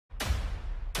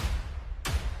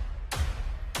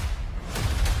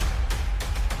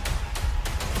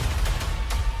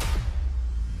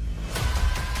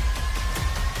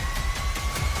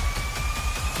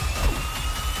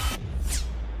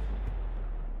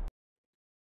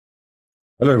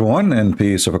Hello, everyone, and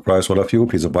peace of Christ, all of you.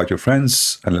 Please invite your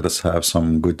friends and let us have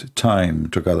some good time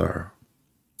together.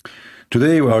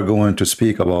 Today, we are going to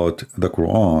speak about the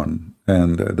Quran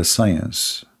and the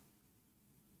science.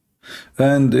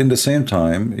 And in the same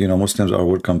time, Muslims are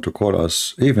welcome to call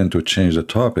us, even to change the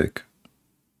topic,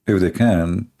 if they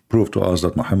can prove to us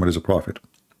that Muhammad is a prophet.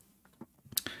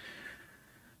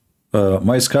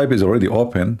 My Skype is already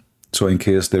open, so in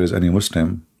case there is any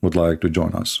Muslim would like to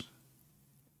join us.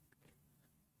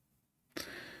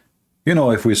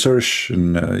 If we search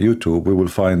in YouTube, we will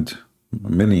find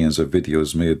millions of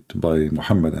videos made by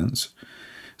Mohammedans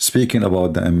speaking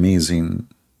about the amazing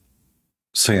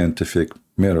scientific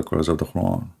miracles of the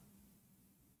Quran.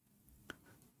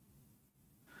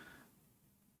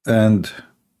 And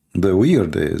the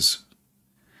weird is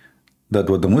that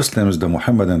what the Muslims, the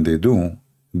Mohammedan, they do,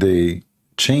 they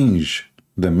change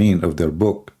the meaning of their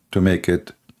book to make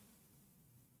it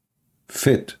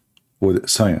fit with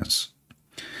science.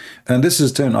 And this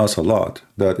is telling us a lot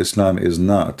that Islam is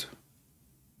not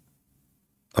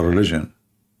a religion.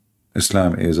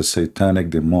 Islam is a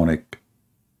satanic, demonic,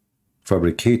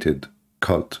 fabricated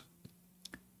cult.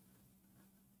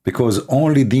 Because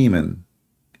only demon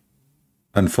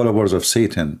and followers of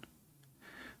Satan,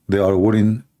 they are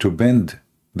willing to bend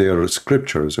their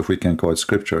scriptures, if we can call it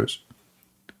scriptures,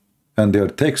 and their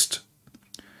text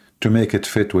to make it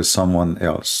fit with someone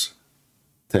else's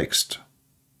text.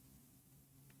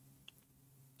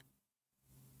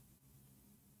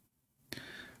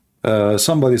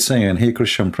 Somebody saying, hey,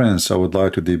 Christian Prince, I would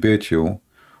like to debate you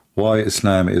why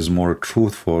Islam is more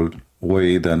truthful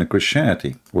way than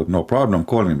Christianity. With no problem,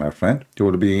 call me, my friend. You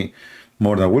will be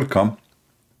more than welcome.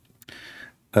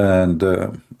 And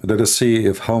let us see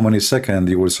if how many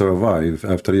seconds you will survive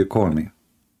after you call me.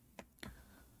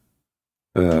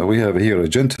 We have here a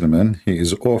gentleman. He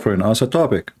is offering us a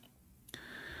topic.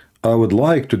 I would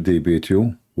like to debate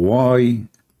you why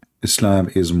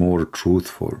Islam is more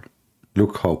truthful.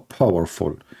 Look how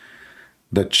powerful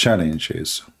the challenge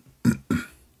is.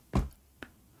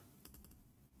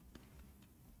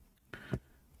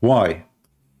 Why?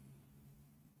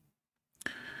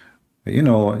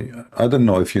 I don't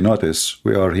know if you notice,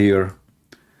 we are here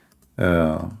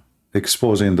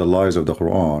exposing the lies of the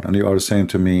Quran, and you are saying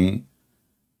to me,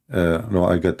 no,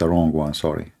 I get the wrong one,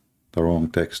 sorry. The wrong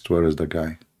text. Where is the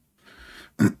guy?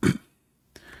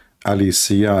 Ali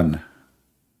Siyan.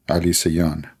 Ali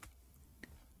Siyan.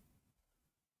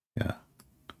 Yeah.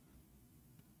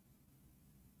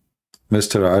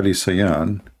 Mr. Ali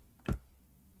Sayan,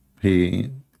 he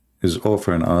is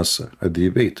offering us a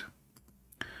debate.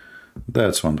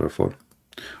 That's wonderful.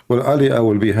 Well, Ali, I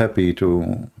will be happy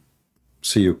to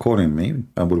see you calling me.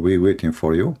 I will be waiting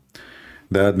for you.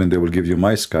 The admin, they will give you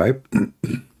my Skype.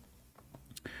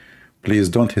 Please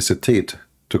don't hesitate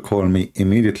to call me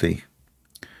immediately.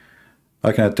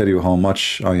 I cannot tell you how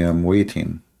much I am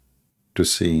waiting to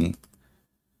see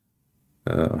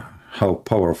how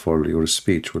powerful your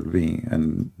speech will be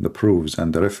and the proofs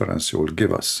and the reference you will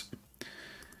give us.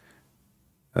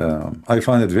 I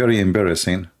find it very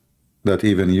embarrassing that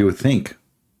even you think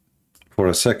for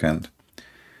a second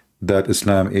that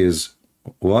Islam is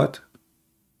what?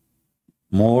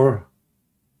 More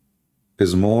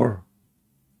the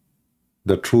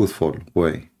truthful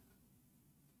way.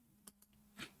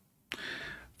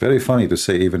 Very funny to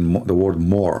say even the word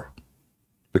more.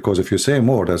 Because if you say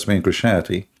more, that's mean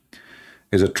Christianity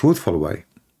is a truthful way.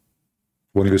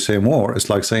 When you say more, it's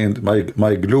like saying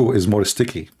my glue is more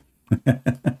sticky.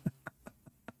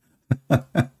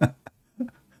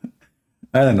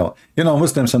 I don't know.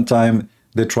 Muslims sometimes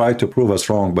they try to prove us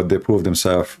wrong, but they prove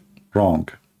themselves wrong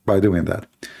by doing that.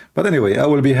 But anyway, I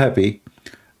will be happy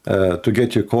to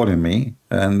get you calling me,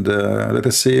 and let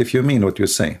us see if you mean what you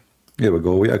say. Here we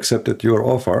go. We accepted your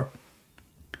offer.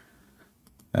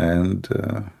 And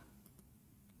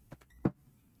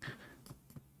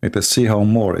let us see how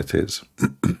more it is.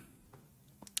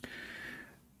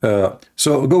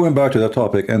 So going back to the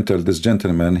topic, until this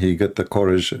gentleman, he get the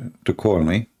courage to call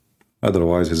me.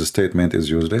 Otherwise, his statement is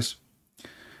useless.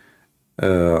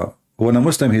 When a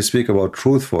Muslim, he speak about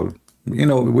truthful,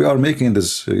 we are making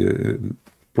this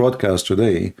broadcast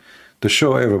today to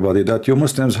show everybody that you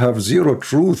Muslims have zero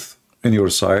truth in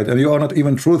your side, and you are not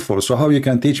even truthful. So how you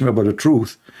can teach me about the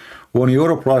truth when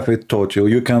your prophet taught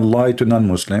you can lie to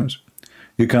non-Muslims,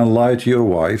 you can lie to your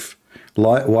wife,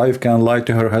 wife can lie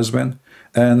to her husband,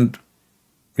 and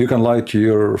you can lie to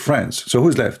your friends. So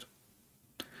who's left?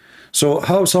 So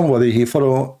how somebody he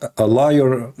follow a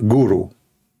liar guru?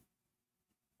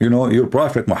 Your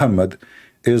prophet Muhammad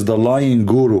is the lying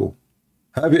guru.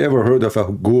 Have you ever heard of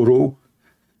a guru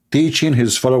teaching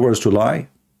his followers to lie?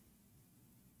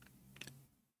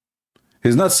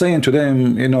 He's not saying to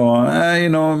them,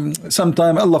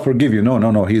 sometime Allah forgive you. No, no,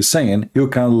 no. He's saying you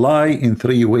can lie in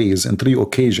 3 ways, in 3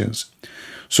 occasions.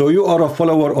 So you are a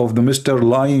follower of the Mr.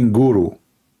 Lying Guru,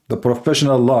 the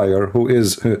professional liar who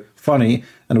is funny,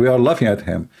 and we are laughing at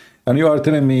him. And you are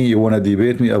telling me you want to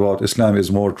debate me about Islam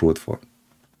is more truthful.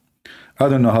 I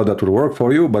don't know how that will work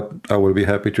for you, but I will be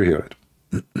happy to hear it.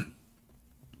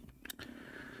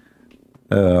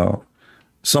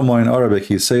 Someone in Arabic,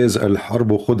 he says,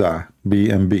 Al-Harbu Khuda,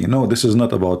 BMB. No, this is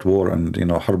not about war and,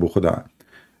 Harbu Khuda.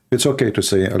 It's okay to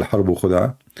say Al-Harbu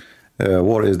Khuda.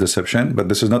 War is deception, but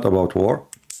this is not about war.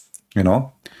 You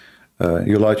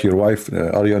lie to your wife.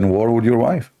 Are you in war with your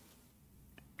wife?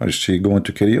 Is she going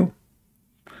to kill you?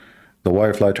 The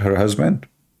wife lied to her husband.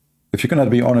 If you cannot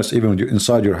be honest even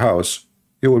inside your house,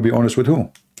 you will be honest with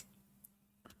who?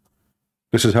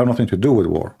 This has nothing to do with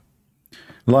war.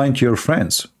 Lying to your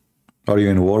friends. Are you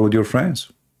in war with your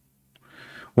friends?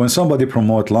 When somebody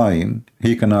promotes lying,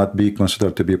 he cannot be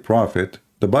considered to be a prophet.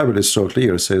 The Bible is so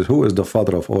clear, it says, who is the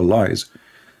father of all lies?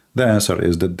 The answer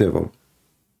is the devil.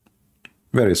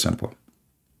 Very simple.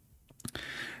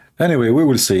 Anyway, we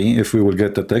will see if we will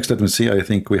get the text. Let me see. I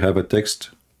think we have a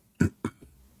text.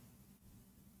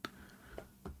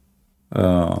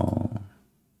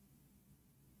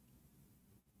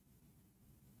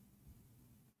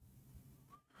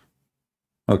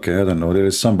 Okay, I don't know. There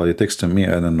is somebody texting me.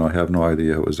 I don't know. I have no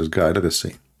idea who is this guy. Let us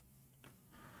see.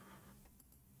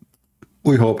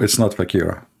 We hope it's not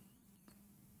Fakira.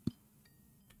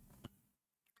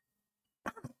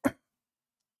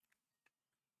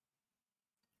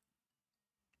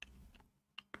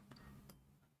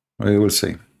 We will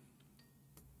see.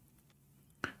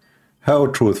 How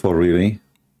truthful really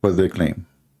what they claim,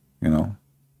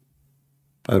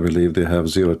 I believe they have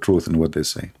zero truth in what they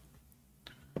say.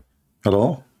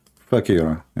 Hello?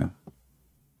 Fakira, yeah.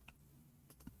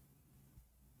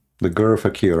 The girl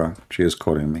Fakira, she is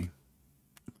calling me.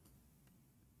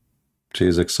 She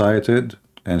is excited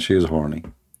and she is horny.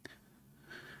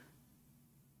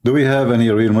 Do we have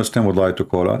any real Muslim would like to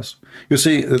call us? You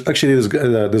see, actually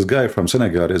this guy from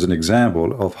Senegal is an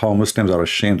example of how Muslims are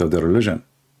ashamed of their religion.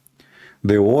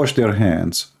 They wash their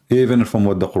hands even from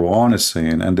what the Quran is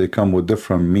saying, and they come with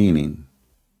different meaning.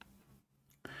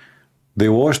 They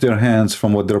wash their hands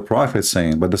from what their prophet is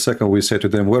saying, but the second we say to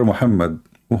them, where Muhammad?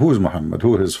 Who is Muhammad?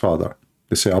 Who is his father?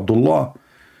 They say Abdullah.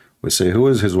 We say, who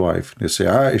is his wife? They say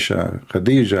Aisha,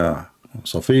 Khadija,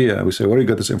 Safiya. We say, where you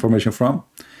got this information from?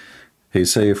 He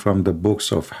say from the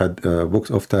books of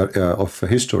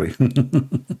history.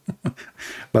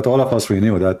 But all of us, we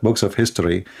knew that books of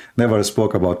history never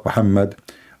spoke about Muhammad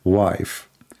wife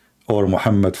or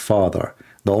Muhammad father.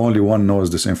 The only one knows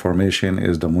this information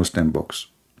is the Muslim books.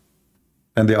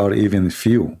 And they are even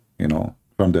few,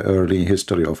 from the early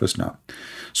history of Islam.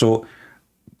 So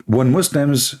when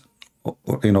Muslims,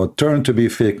 turn to be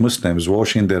fake Muslims,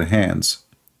 washing their hands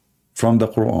from the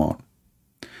Quran,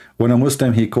 when a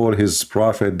Muslim, he called his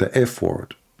prophet the F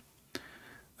word.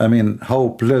 I mean, how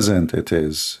pleasant it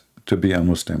is to be a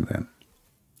Muslim then.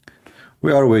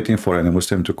 We are waiting for any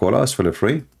Muslim to call us, feel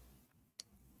free.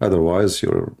 Otherwise,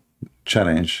 your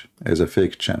challenge is a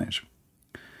fake challenge.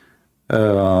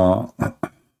 All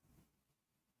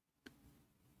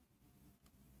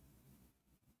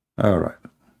right.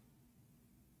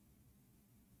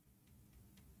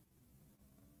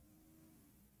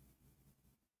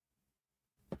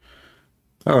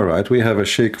 All right, we have a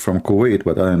sheikh from Kuwait,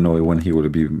 but I don't know when he will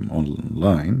be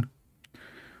online.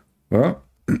 Well,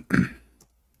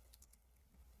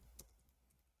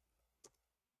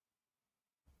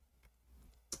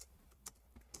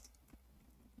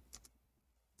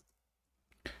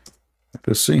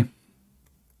 let's see.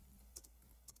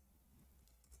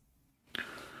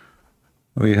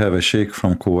 We have a sheikh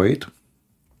from Kuwait.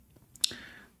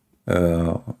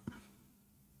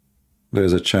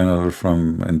 There's a channel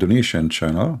from Indonesian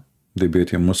channel,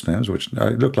 Debating Muslims, which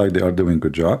look like they are doing a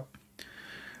good job.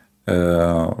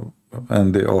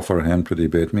 And they offer him to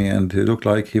debate me, and he looked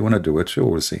like he want to do it, so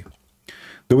we'll see.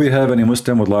 Do we have any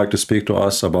Muslim would like to speak to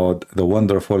us about the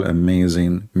wonderful,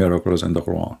 amazing miracles in the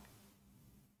Quran?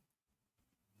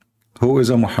 Who is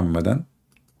a Muhammadan?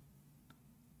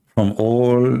 From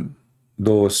all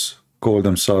those call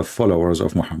themselves followers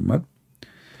of Muhammad,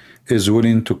 is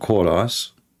willing to call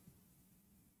us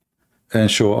and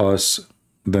show us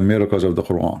the miracles of the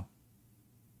Quran.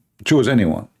 Choose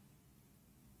anyone.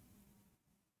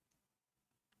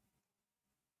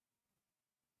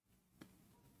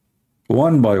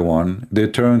 One by one, they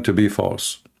turn to be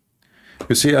false.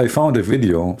 You see, I found a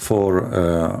video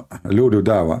for Lulu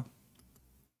Dawa.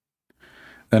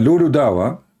 And Lulu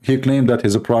Dawa, he claimed that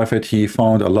he's a prophet, he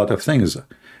found a lot of things.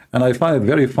 And I find it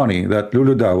very funny that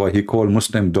Lulu Dawa, he called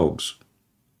Muslim dogs.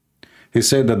 He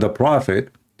said that the prophet,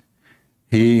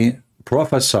 he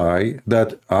prophesied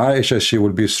that Aisha, she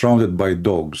will be surrounded by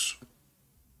dogs.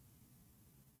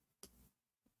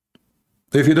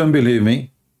 If you don't believe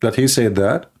me that he said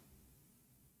that,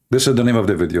 this is the name of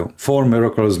the video. 4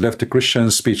 miracles left the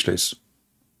Christians speechless.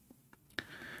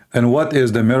 And what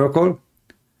is the miracle?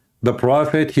 The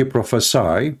prophet, he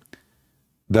prophesied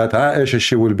that Aisha,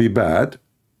 she will be bad,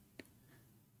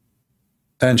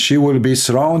 and she will be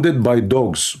surrounded by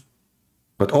dogs.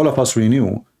 But all of us, we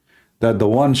knew that the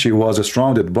one she was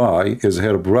surrounded by is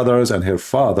her brothers and her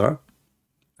father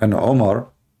and Omar.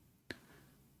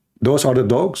 Those are the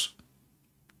dogs.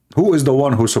 Who is the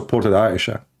one who supported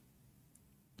Aisha?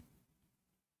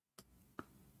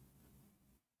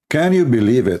 Can you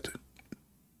believe it?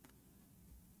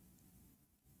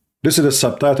 This is a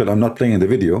subtitle. I'm not playing the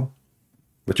video,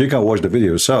 but you can watch the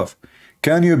video yourself.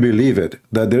 Can you believe it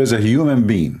that there is a human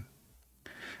being,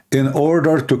 in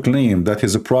order to claim that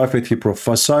he's a prophet, he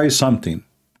prophesied something.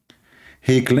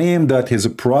 He claimed that his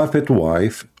prophet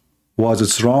wife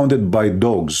was surrounded by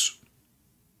dogs.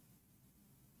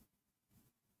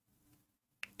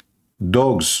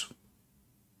 Dogs.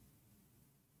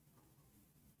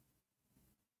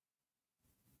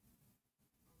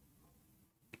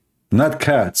 Not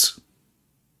cats.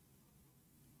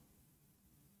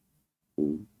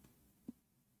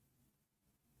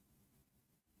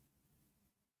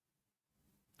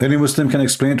 Any Muslim can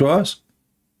explain to us?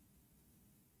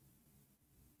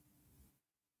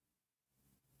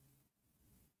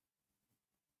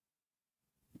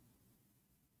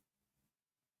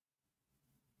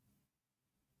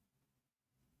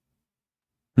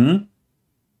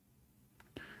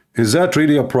 Is that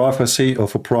really a prophecy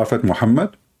of a Prophet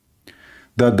Muhammad?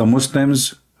 That the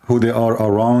Muslims who they are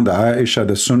around Aisha,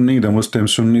 the Sunni, the Muslim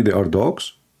Sunni, they are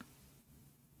dogs?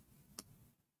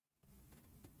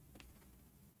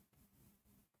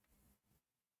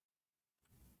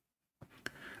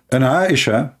 And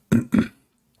Aisha,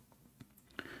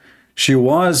 she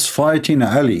was fighting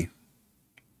Ali,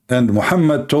 and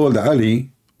Muhammad told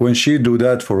Ali, when she do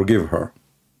that, forgive her.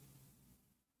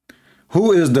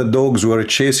 Who is the dogs who are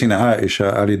chasing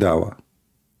Aisha, Ali Dawa?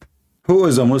 Who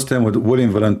is a Muslim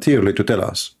willing voluntarily to tell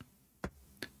us?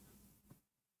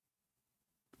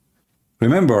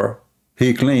 Remember,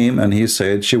 he claimed and he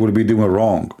said she will be doing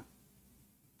wrong.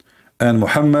 And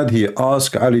Muhammad, he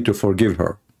asked Ali to forgive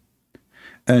her.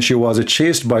 And she was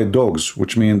chased by dogs,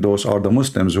 which means those are the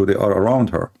Muslims who they are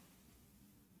around her.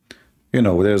 You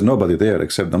know, there's nobody there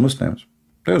except the Muslims.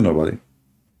 There's nobody.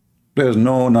 There's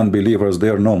no non-believers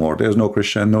there no more. There's no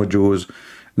Christian, no Jews,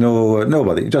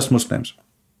 nobody, just Muslims.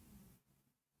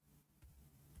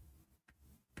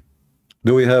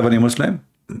 Do we have any Muslim?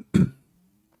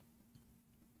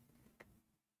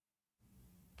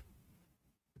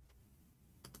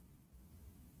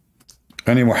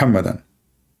 Any Muhammadan?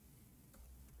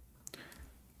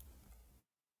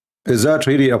 Is that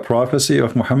really a prophecy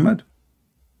of Muhammad?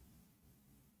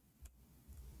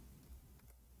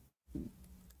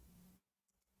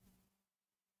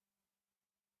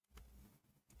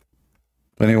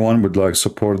 Anyone would like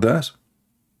support that?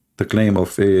 The claim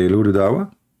of a Lulu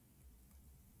Dawa?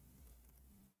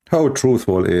 How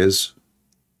truthful is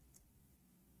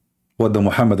what the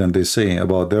Muhammadan they say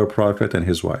about their prophet and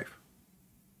his wife?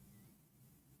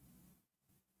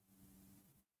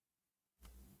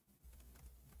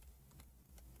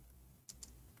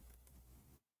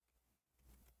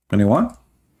 Anyone?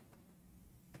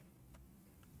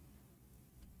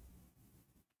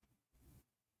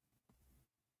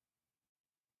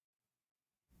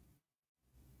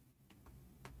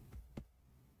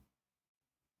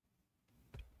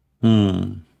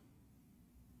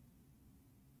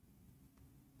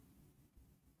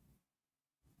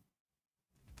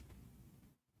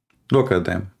 Look at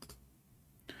them.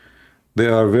 They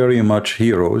are very much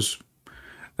heroes.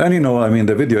 And you know, I mean,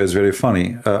 the video is very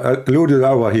funny. Lulu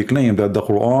Dawa, he claimed that the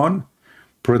Quran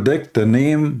predict the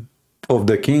name of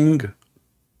the king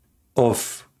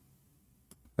of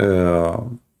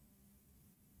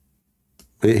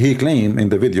he claimed in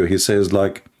the video, he says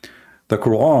like the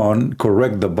Quran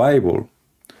correct the Bible.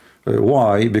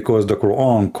 Why? Because the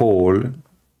Quran called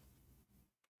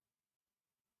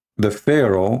the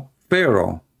Pharaoh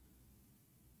Pharaoh.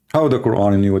 How the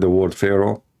Quran knew the word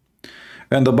Pharaoh?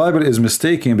 And the Bible is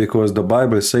mistaken, because the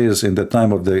Bible says in the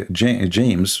time of the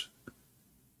James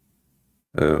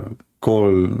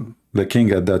called the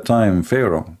king at that time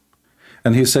Pharaoh.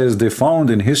 And he says they found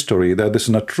in history that this is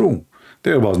not true.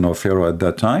 There was no Pharaoh at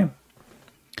that time.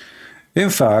 In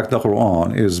fact, the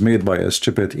Quran is made by a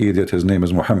stupid idiot. His name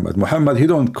is Muhammad. Muhammad, he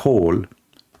don't call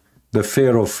the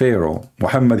Pharaoh Pharaoh.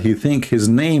 Muhammad, he think his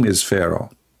name is Pharaoh.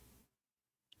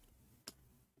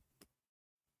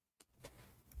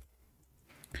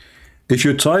 If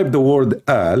you type the word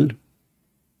Al,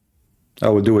 I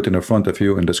will do it in front of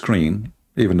you in the screen,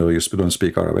 even though you don't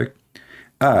speak Arabic.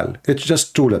 Al, it's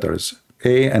just two letters,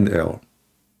 A and L.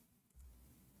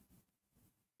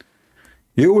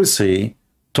 You will see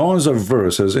tons of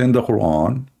verses in the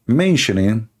Quran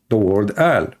mentioning the word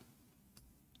Al.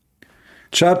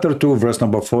 Chapter 2, verse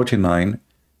number 49,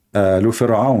 Alu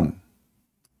Fir'aun.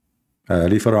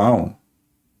 Ali Fir'aun.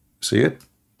 See it?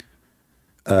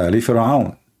 Ali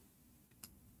Fir'aun.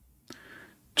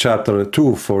 Chapter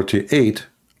 248,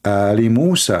 Ali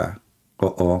Musa.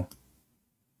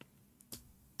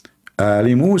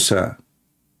 Ali Musa.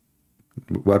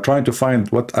 We're trying to find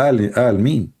what Al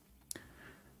mean.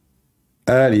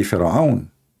 Ali Fir'aun.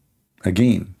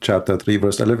 Again, chapter 3,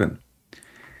 verse 11.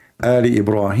 Ali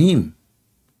Ibrahim.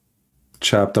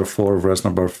 Chapter 4, verse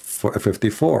number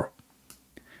 54.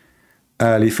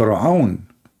 Ali Fir'aun.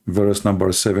 Verse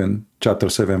number 7, chapter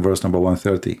 7, verse number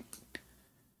 130.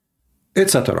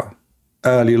 Etc.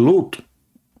 Ali Lut,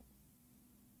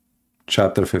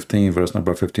 chapter 15, verse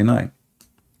number 59.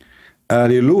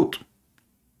 Ali Lut,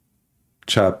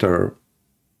 chapter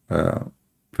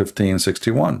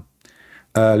 1561.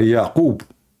 Ali Yaqub,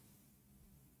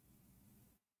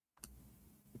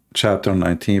 chapter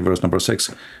 19, verse number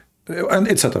 6, and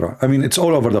etc. I mean, it's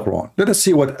all over the Quran. Let us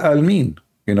see what Al mean.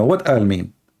 You know what Al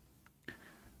mean?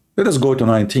 Let us go to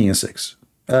 19:6.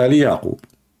 Ali Yaqub.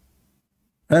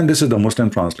 And this is the Muslim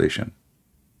translation.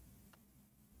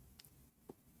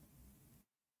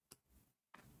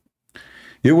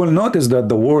 You will notice that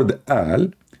the word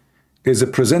Al is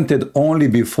presented only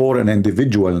before an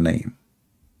individual name.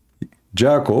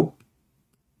 Jacob.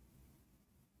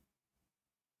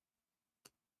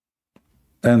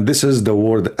 And this is the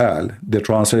word Al. They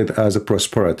translate it as a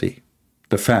prosperity,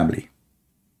 the family.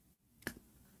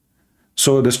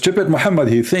 So the stupid Muhammad,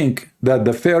 he think that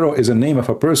the Pharaoh is a name of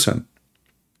a person.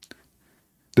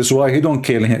 This is why he don't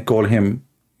call him,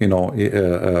 you know,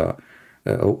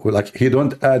 like he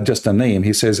don't add just a name.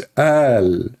 He says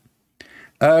Al.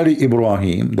 Ali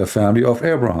Ibrahim, the family of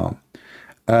Abraham.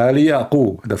 Ali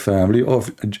Yaqub, the family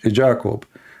of Jacob.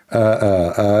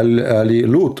 Ali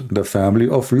Lut, the family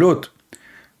of Lut.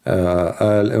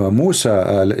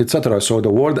 Musa, etc. So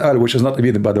the word Al, which is not,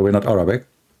 by the way, not Arabic,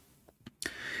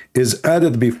 is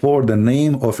added before the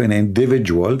name of an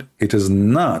individual. It is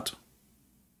not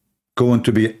going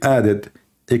to be added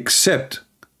except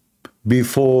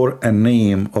before a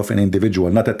name of an individual,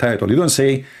 not a title. You don't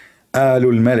say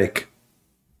Alul Malik,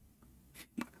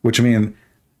 which means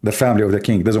the family of the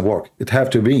king. It doesn't work. It have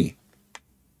to be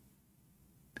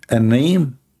a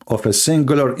name of a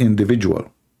singular individual,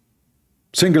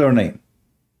 singular name.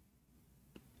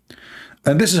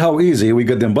 And this is how easy we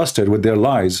get them busted with their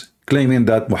lies, claiming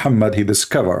that Muhammad, he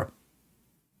discovered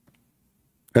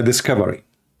a discovery.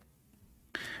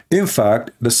 In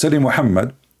fact, the silly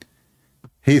Muhammad,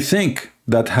 he think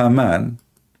that Haman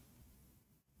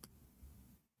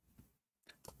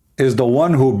is the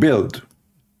one who built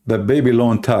the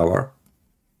Babylon Tower,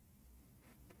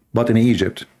 but in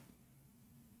Egypt.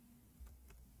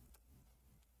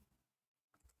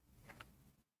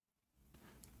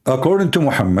 According to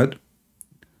Muhammad,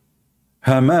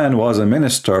 Haman was a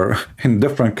minister in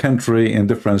different country, in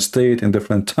different state, in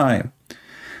different time.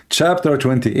 Chapter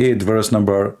 28, verse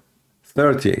number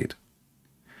 38.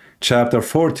 Chapter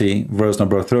 40, verse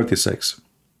number 36.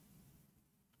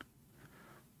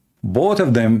 Both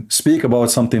of them speak about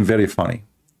something very funny.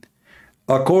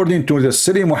 According to the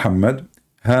silly Muhammad,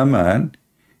 Haman,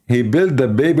 he built the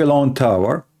Babylon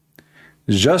Tower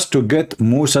just to get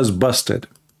Moses busted.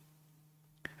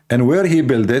 And where he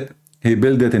built it? He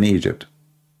built it in Egypt.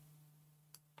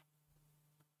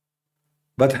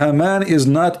 But Haman is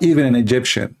not even an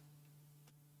Egyptian.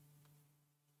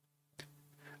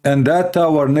 And that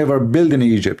tower never built in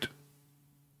Egypt.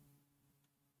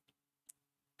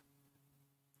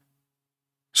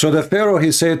 So the Pharaoh,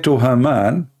 he said to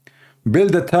Haman,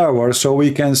 build the tower so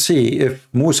we can see if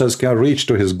Moses can reach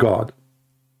to his God.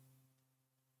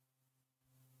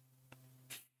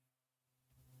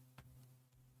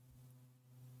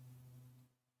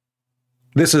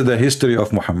 This is the history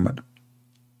of Muhammad.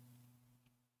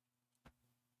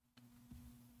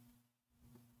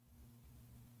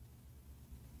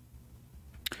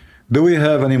 Do we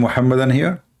have any Muhammadan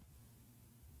here?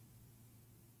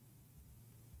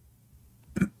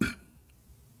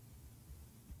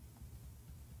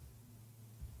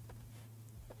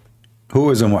 Who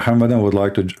Who is a Muhammadan would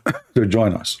like to, to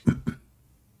join us?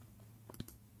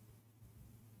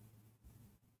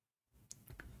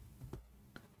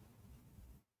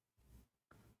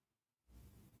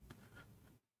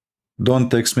 Don't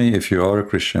text me if you are a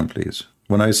Christian, please.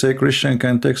 When I say Christian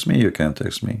can text me, you can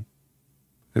text me.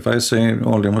 If I say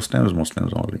only Muslims,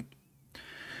 Muslims only.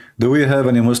 Do we have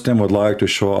any Muslim would like to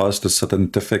show us the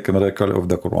scientific miracle of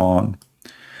the Quran?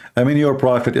 I mean, your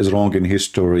prophet is wrong in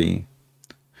history.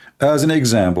 As an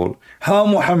example, how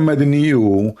Muhammad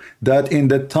knew that in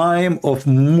the time of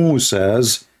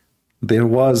Moses there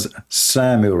was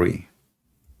Samurai?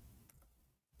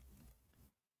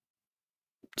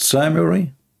 Samurai?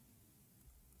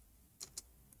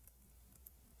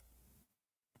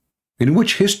 In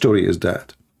which history is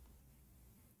that?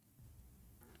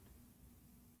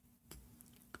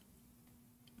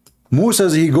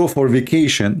 Moses, he go for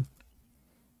vacation.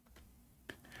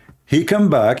 He come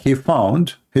back, he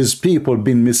found his people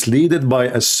being misled by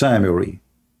a Samurai.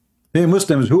 Hey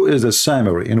Muslims, who is a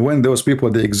Samurai and when those people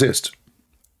they exist?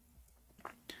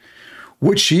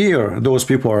 Which year those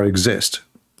people are exist?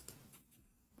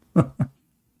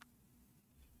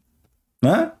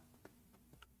 Huh?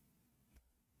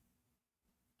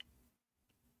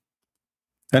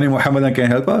 Any Muhammadan can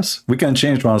help us? We can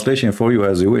change translation for you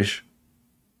as you wish.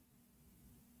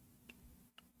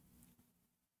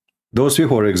 Those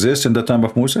people exist in the time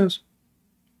of Moses?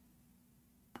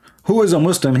 Who is a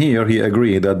Muslim here? He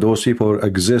agreed that those people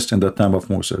exist in the time of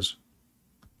Moses.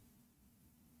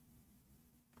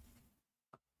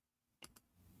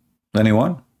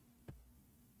 Anyone?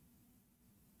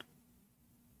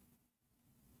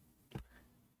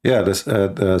 Yeah, this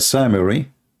the Samurai,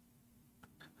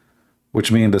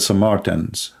 which mean the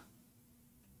Samaritans.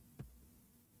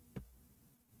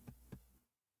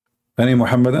 Any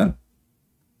Muhammadan?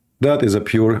 That is a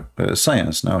pure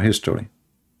science now, history.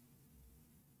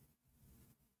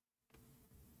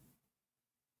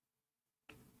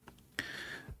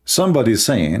 Somebody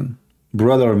saying,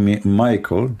 Brother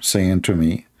Michael saying to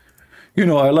me, you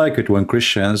know, I like it when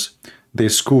Christians, they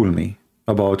school me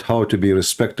about how to be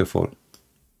respectful.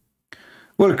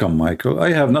 Welcome, Michael.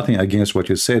 I have nothing against what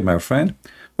you said, my friend,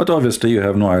 but obviously you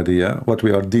have no idea what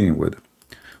we are dealing with.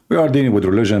 We are dealing with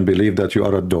religion, believe that you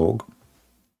are a dog,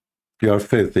 you are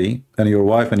filthy, and your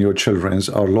wife and your children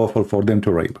are lawful for them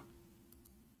to rape.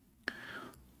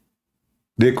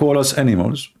 They call us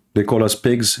animals, they call us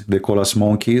pigs, they call us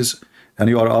monkeys, and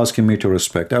you are asking me to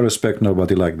respect. I respect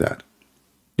nobody like that.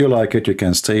 You like it, you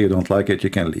can stay. You don't like it, you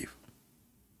can leave.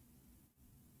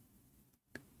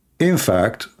 In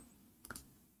fact,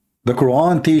 the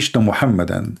Quran teaches the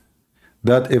Muhammadan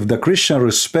that if the Christian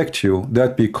respect you,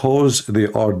 that because they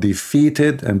are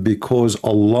defeated and because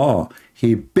Allah,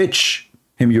 He pitch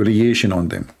humiliation on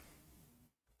them.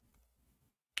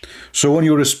 So when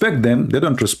you respect them, they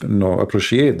don't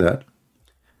appreciate that.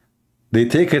 They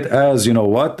take it as, you know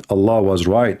what, Allah was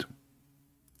right.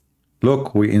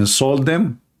 Look, we insult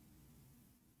them,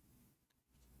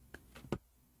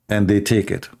 and they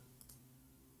take it.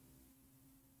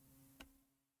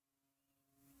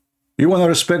 You want to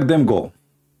respect them, go.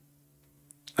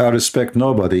 I respect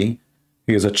nobody.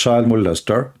 He is a child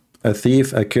molester, a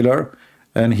thief, a killer,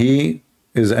 and he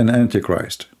is an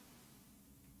antichrist.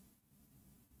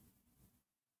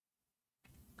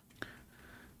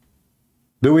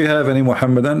 Do we have any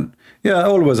Muhammadan? Yeah,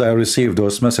 always I receive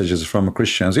those messages from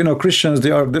Christians. You know, Christians, they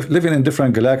are living in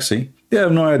different galaxy. They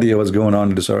have no idea what's going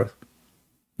on this earth.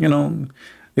 You know,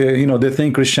 they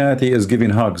think Christianity is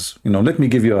giving hugs. You know, let me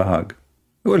give you a hug.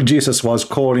 Well, Jesus was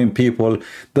calling people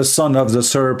the son of the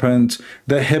serpent,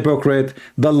 the hypocrite,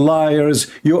 the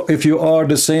liars. If you are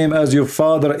the same as your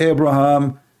father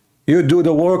Abraham, you do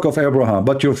the work of Abraham.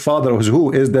 But your father,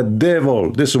 who is the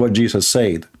devil? This is what Jesus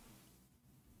said.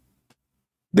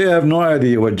 They have no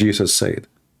idea what Jesus said.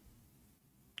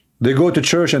 They go to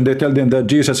church and they tell them that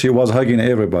Jesus, he was hugging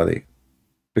everybody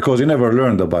because he never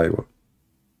learned the Bible.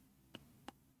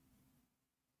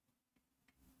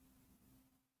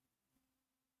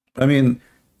 I mean,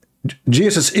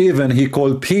 Jesus even, he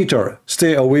called Peter,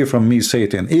 stay away from me,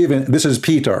 Satan. Even, this is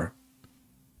Peter.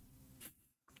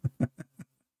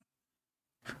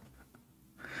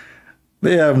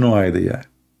 They have no idea.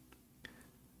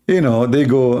 You know, they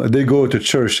go to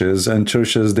churches, and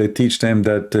churches, they teach them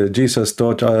that Jesus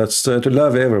taught us to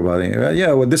love everybody.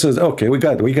 Yeah, well, this is, okay, we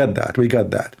got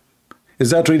that. Is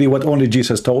that really what only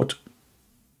Jesus taught?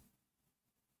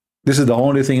 This is the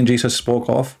only thing Jesus spoke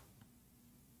of?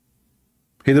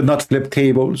 He did not flip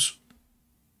tables.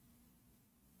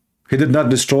 He did not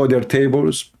destroy their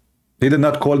tables. He did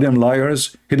not call them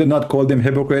liars. He did not call them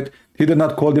hypocrite. He did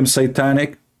not call them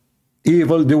satanic,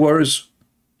 evildoers.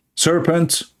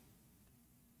 Serpents,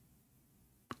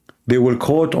 they will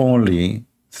quote only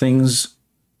things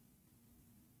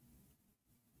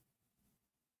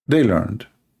they learned.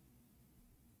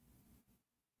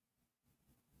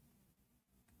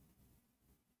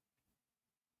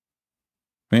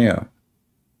 Yeah.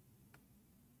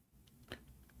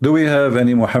 Do we have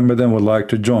any Muhammadan would like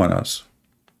to join us?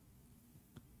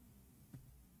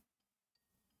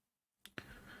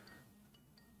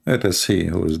 Let us see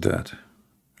who is that.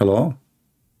 Hello?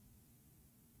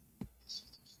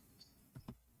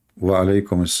 Wa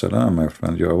alaikum assalam, my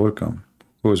friend. You are welcome.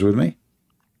 Who is with me?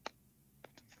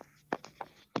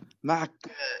 معك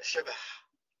شبح.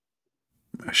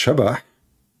 Shabah?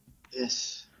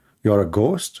 Yes. You are a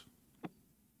ghost?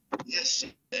 Yes.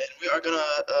 And we are gonna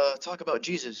talk about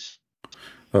Jesus.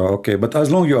 Okay, but as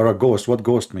long you are a ghost, what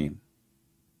ghost mean?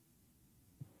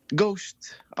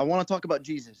 Ghost. I want to talk about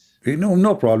Jesus.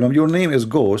 No problem. Your name is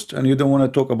Ghost, and you don't want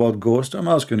to talk about Ghost. I'm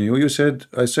asking you. You said,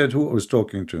 I said, who was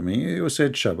talking to me? You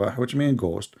said Shabah, which means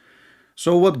ghost.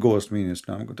 So what ghost mean in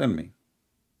Islam? Tell me.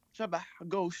 Shabah,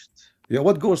 ghost. Yeah,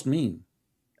 what ghost mean?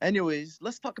 Anyways,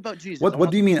 let's talk about Jesus.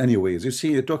 What do you mean anyways? You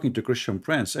see, you're talking to Christian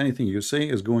Prince. Anything you say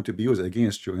is going to be used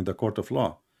against you in the court of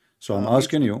law. So I'm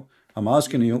asking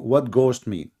you, what ghost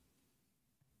mean?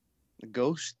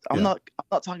 Ghost? I'm not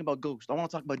talking about ghost. I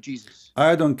want to talk about Jesus.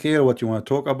 I don't care what you want to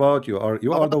talk about. You are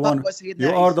the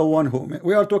one who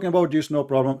we are talking about Jesus, no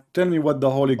problem. Tell me what the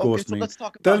Holy Ghost mean. Let's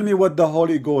talk about Tell me what the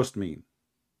Holy Ghost mean.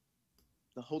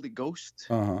 The Holy Ghost?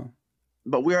 Uh-huh.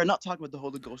 But we are not talking about the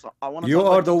Holy Ghost. I want to You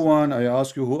are the one. I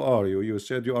ask you, who are you? You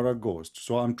said you are a ghost.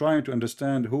 So I'm trying to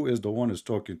understand who is the one who's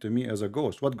talking to me as a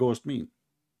ghost. What ghost mean?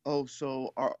 Oh,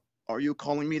 so are you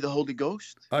calling me the Holy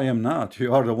Ghost? I am not.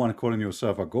 You are the one calling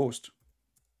yourself a ghost.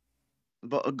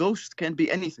 But a ghost can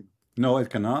be anything. No, it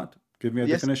cannot. Give me a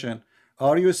definition.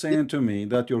 Are you saying to me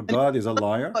that your God is a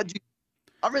liar?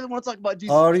 I really want to talk about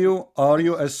Jesus. Are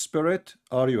you a spirit?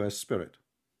 Are you a spirit?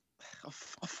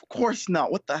 Of course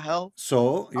not. What the hell?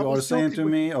 So you are saying to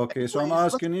me, okay, so I'm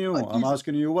asking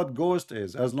you what ghost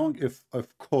is, as long if of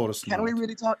course not. Can we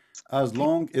really talk? As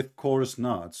long if course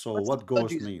not. So what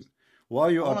ghost mean? Why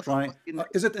you are trying?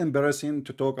 Is it embarrassing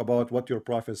to talk about what your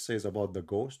prophet says about the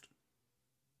ghost?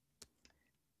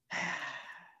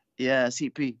 Yeah,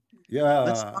 CP.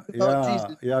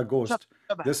 Yeah, ghost.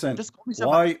 Listen,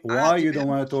 why you don't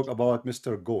want to talk about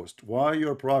Mr. Ghost? Why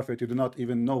your prophet, you do not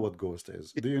even know what ghost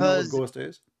is? Do you know what ghost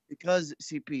is? Because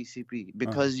CP,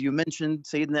 because you mentioned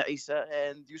Sayyidina Isa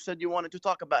and you said you wanted to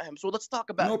talk about him. So let's talk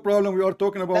about him. No problem. We are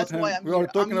talking about him. We are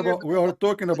talking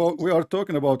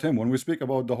about him when we speak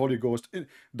about the Holy Ghost.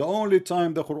 The only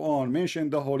time the Quran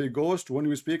mentioned the Holy Ghost when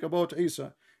we speak about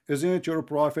Isa. Isn't it your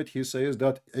prophet? He says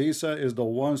that Isa is the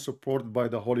one supported by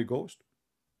the Holy Ghost.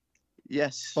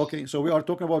 Yes. Okay, so we are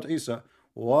talking about Isa.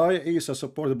 Why Isa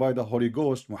supported by the Holy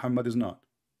Ghost? Muhammad is not.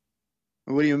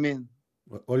 What do you mean?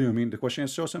 What do you mean? The question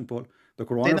is so simple. The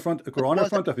Quran in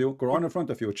front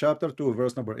of you, chapter 2,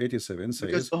 verse number 87 says.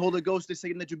 Because the Holy Ghost is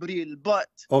Sayyidina Jibreel, but.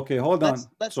 Okay, hold on.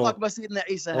 Let's talk about Sayyidina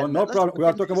Isa. Oh, no problem. We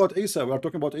are talking about Isa. We are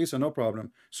talking about Isa. No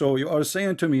problem. So you are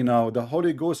saying to me now, the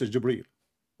Holy Ghost is Jibreel.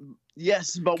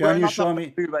 Yes, but can you show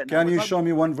me? Can you show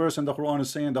me one verse in the Quran is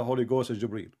saying the Holy Ghost is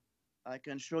Jibreel? I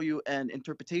can show you an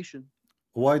interpretation.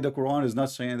 Why the Quran is not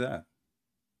saying that?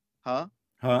 Huh?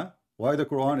 Why the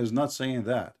Quran is not saying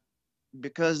that?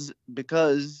 Because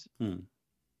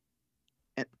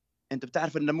أنت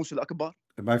بتعرف الناموس الأكبر?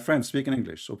 My friend, speak in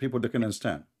English so people they can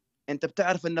understand. أنت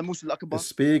بتعرف الناموس الأكبر?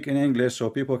 Speak in English so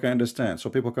people can understand, so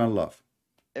people can laugh.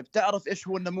 بتعرف إيش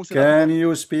هو الناموس الأكبر؟ Can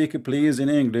you speak please in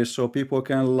English so people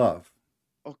can laugh?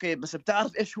 Okay, بس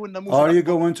بتعرف إيش هو الناموس الأكبر? Are you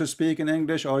going to speak in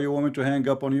English or you want me to hang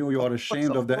up on you? You are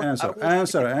ashamed of the answer.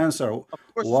 Answer.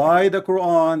 Why the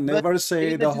Quran never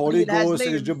say the Holy Ghost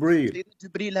is Jibreel?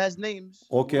 Jibreel has names.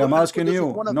 Okay, I'm asking you.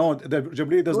 No, the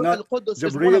Jibreel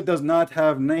does not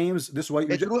have names. This is why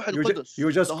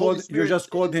you just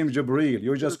called him Jibreel.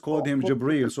 You just called him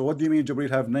Jibreel. So what do you mean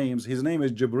Jibreel have names? His name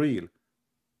is Jibreel.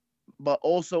 But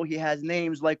also he has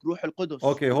names like Ruh al-Qudus.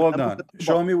 Okay, hold on.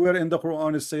 Show me where in the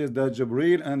Quran it says that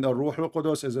Jibreel and the Ruh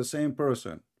al-Qudus is the same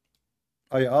person.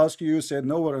 I ask you, you said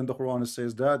nowhere in the Quran it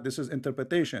says that. This is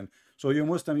interpretation. So you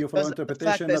Muslim, you follow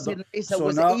interpretation.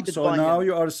 So now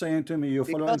you are saying to me you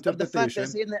follow interpretation.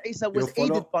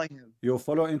 You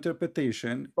follow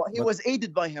interpretation. But he was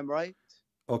aided by him, right?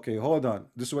 Okay, hold on.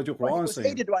 This is what your Quran is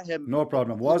saying. Aided by him. No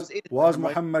problem. Was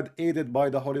Muhammad aided by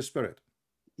the Holy Spirit?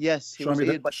 Yes, show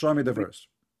me the verse.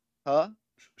 Huh?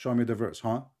 Show me the verse,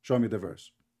 huh? Show me the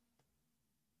verse.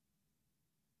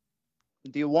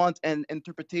 Do you want an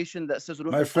interpretation that says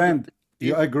my friend,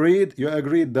 You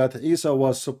agreed that Isa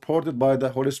was supported by the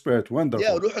Holy Spirit. Yeah,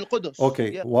 Wonderful. Ruh al-Qudus. Okay,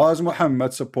 Yeah. was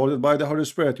Muhammad supported by the Holy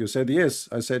Spirit? You said yes.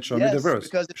 I said show me the Yes, verse.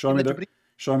 because it's Show me Sayyidina the Jibreel.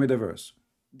 show me the verse.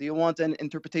 Do you want an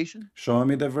interpretation? Show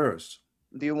me the verse.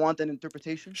 Do you want an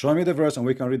interpretation? Show me the verse and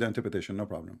we can read the interpretation, no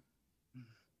problem.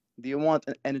 Do you want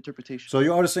an interpretation? So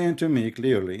you are saying to me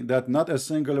clearly that not a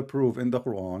single proof in the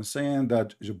Quran saying that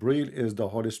Jibreel is the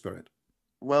Holy Spirit.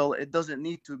 Well, it doesn't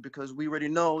need to, because we already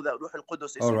know that Ruh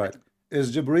al-Qudus is All right.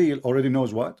 Is Jibreel already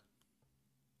knows what?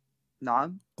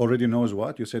 Naam. Already knows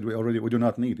what? You said we do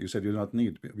not need. You said you do not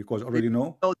need because already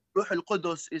know. No, Ruh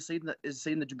al-Qudus is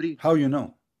Sayyidina Jibreel. How you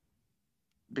know?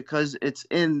 Because it's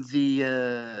in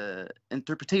the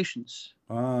interpretations.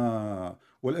 Ah,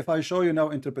 well, if I show you now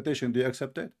interpretation, do you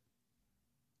accept it?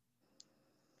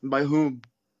 By whom?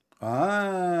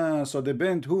 Ah, so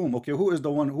depend whom. Okay, who is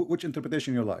the one? Which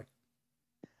interpretation you like?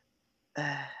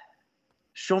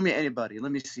 Show me anybody.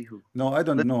 Let me see who. No, I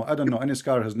don't know. I don't know any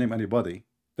scholar has named anybody.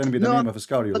 Tell me the name of a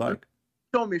scholar you like.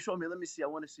 Show me. Let me see. I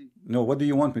want to see. No, what do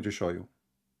you want me to show you?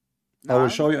 I will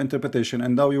show you interpretation,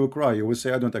 and now you will cry. You will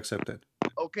say, I don't accept it.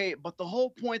 Okay, but the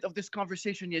whole point of this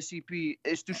conversation, CP,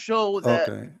 is to show that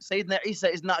Sayyidina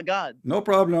Isa is not God. No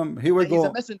problem. He will go. He's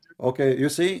a messenger. Okay, you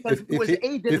see,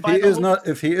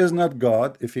 if he is not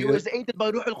God, if he was aided by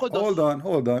Ruh Hold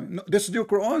al-Qudus. on. No, this is your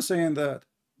Quran saying that.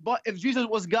 But if Jesus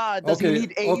was God, does he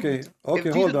need aid? Okay, if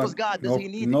Jesus hold on. was God, does he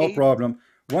need no aid? problem.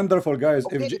 Wonderful, guys.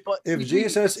 If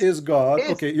Jesus is God,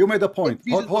 okay, you made a point.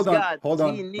 Hold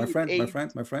on, my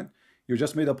friend. You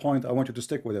just made a point. I want you to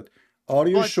stick with it. Are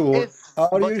you sure?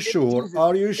 Are you sure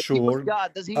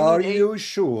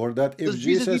that if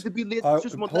Jesus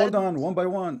hold on, one by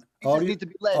one. Are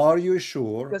you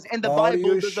sure? Because in the Bible,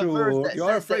 there's a verse that you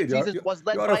are says afraid. that Jesus was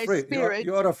led by a spirit.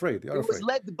 You are afraid. He was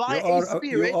led by a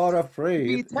spirit. You are afraid.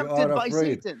 Be tempted by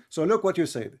Satan. So look what you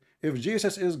said. If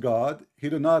Jesus is God, he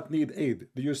do not need aid.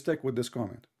 Do you stick with this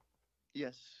comment?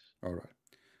 Yes. All right.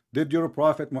 Did your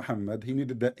prophet Muhammad, he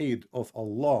needed the aid of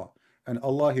Allah, and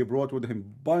Allah, he brought with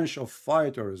him bunch of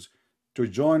fighters to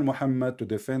join Muhammad to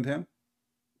defend him?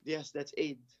 Yes, that's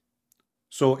aid.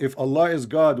 So if Allah is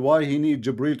God, why he need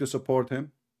Jibreel to support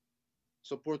him?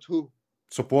 Support who?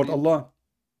 Support Allah.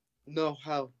 No,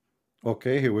 how?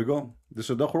 Okay, here we go.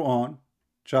 This is the Quran,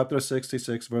 chapter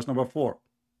 66, verse number 4.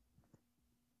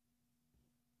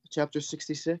 Chapter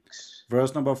 66,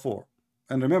 verse number 4.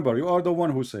 And remember, you are the one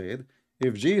who said,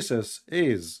 if Jesus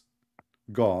is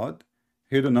God,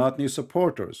 he do not need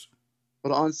supporters.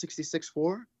 Quran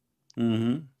 66:4.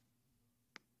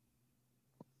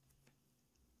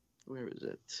 Where is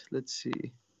it? Let's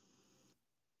see.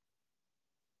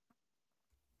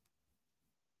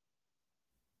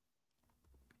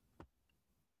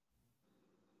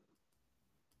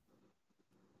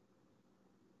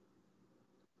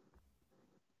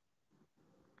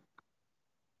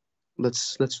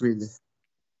 Let's read it.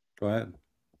 Go ahead.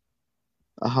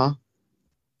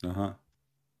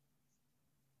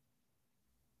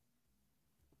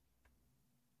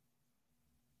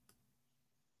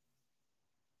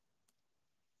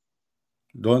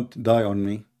 Don't die on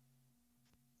me.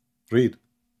 Read.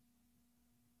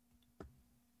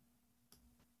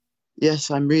 Yes,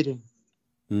 I'm reading.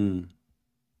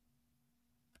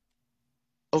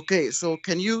 Okay, so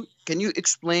can you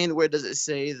explain where does it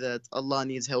say that Allah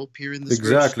needs help here in this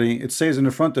Exactly. verse? It says in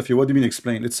front of you. What do you mean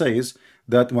explain? It says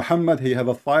that Muhammad, he have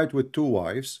a fight with 2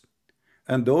 wives,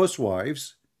 and those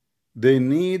wives, they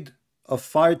need a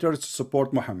fighter to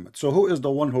support Muhammad. So who is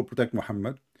the one who protect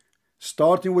Muhammad?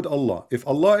 Starting with Allah. If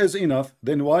Allah is enough,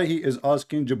 then why he is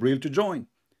asking Jibreel to join?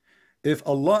 If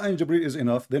Allah and Jibreel is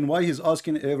enough, then why he's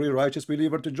asking every righteous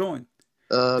believer to join?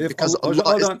 Because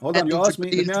Allah hold on. You asked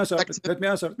me. Let me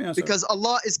answer. Because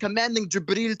Allah is commanding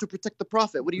Jibreel to protect the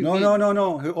Prophet. What do you mean?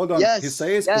 No. Hold on. Yes, he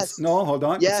says, yes. no, hold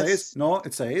on. Yes.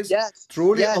 It says, yes.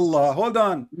 truly yes. Allah. Hold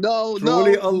on. No,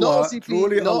 truly no, Allah, no, CP.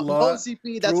 truly no, Allah, no,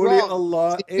 CP. That's truly wrong.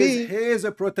 Allah CP. is his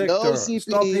protector. No, CP.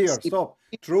 Stop here. CP. Stop.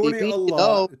 Truly CP.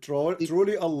 Allah, No.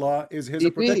 truly Allah is his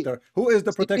CP. protector. Who is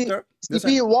the protector?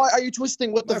 CP, why are you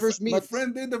twisting what the verse means? My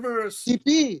friend did the verse.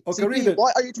 CP. Okay, CP, read it.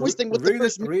 Why are you twisting what the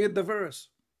verse means? Read the verse.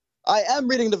 I am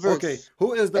reading the verse. Okay,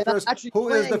 who is the first? Who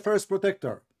is the first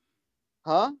protector?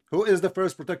 Huh? Who is the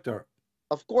first protector?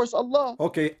 Of course, Allah.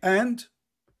 Okay, and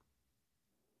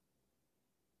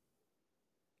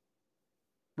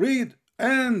read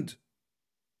and.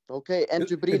 Okay, and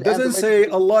Jibreel. It doesn't say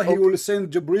Allah, he will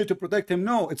send Jibreel to protect him.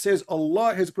 No, it says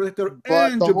Allah, his protector,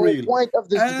 and the Jibreel, whole point of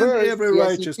this and verse, every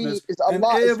righteousness, and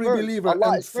every believer,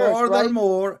 and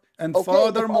furthermore,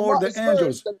 the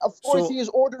angels. Then of course, he is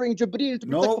ordering Jibreel to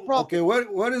protect the Prophet. Okay,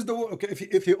 where is the okay?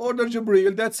 If he ordered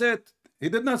Jibreel, that's it. He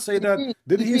did not say that. CP,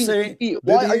 Did he CP, say? CP. Did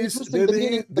Why are he? you twisting the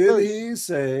meaning of the Did verse? he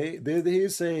say? Did he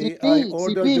say? I CP,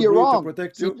 ordered CP, you're Jibreel to wrong.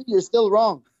 protect CP, you. you're still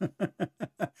wrong.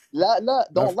 La, My,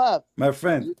 don't laugh. my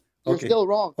friend. You're Okay. still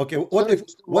wrong. Okay. Sir, What if? you're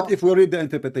still What wrong. if we read the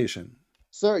interpretation?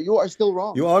 Sir, you are still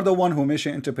wrong. You are the one who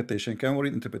mentioned interpretation. Can we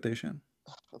read interpretation?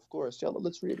 Of course. Yalla,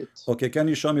 let's read it. Okay. Can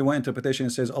you show me one interpretation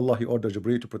that says Allah, he ordered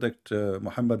Jibreel to protect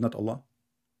Muhammad, not Allah?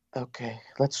 Okay,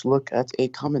 let's look at a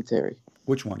commentary.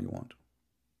 Which one you want?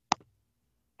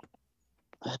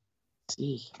 Let's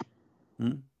see.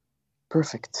 Hmm?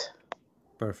 Perfect.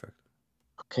 Perfect.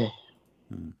 Okay.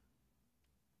 Hmm.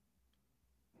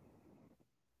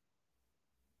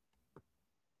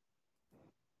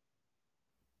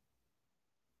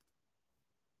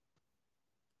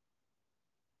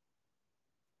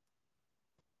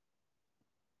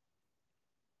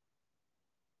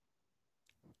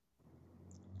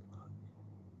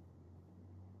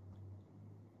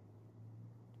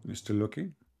 You still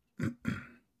looking?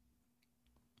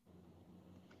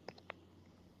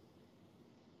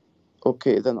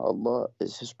 Okay, then Allah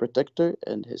is his protector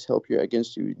and his helper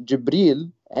against you.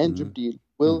 Jibreel and Mhm. Jibreel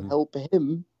will Mhm. help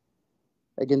him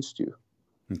against you.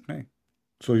 Okay.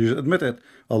 So you admit it.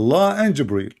 Allah and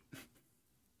Jibreel.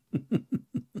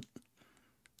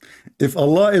 If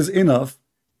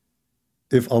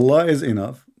Allah is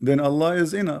enough, then Allah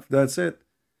is enough. That's it.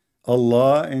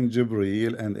 Allah and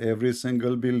Jibreel and every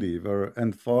single believer,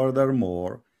 and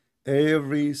furthermore,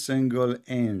 every single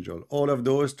angel, all of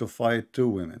those to fight two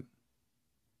women.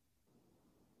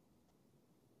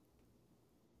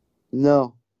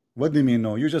 No. What do you mean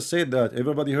no? You just said that.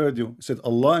 Everybody heard you. You said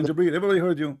Allah and Jibreel. Everybody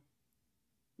heard you.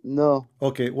 No.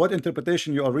 Okay, what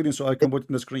interpretation you are reading so I can put it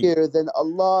in the screen? Here, then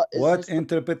Allah is What his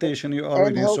interpretation you are and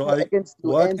reading help so him I against you,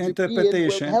 what and Jibreel will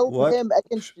interpretation help what him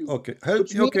against you. okay help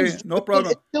Which means okay no Jibreel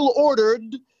problem is still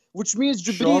ordered, which means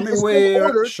show Jibreel me is still where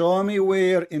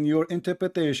ordered. in your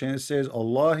interpretation it says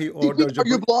Allah he CP, ordered are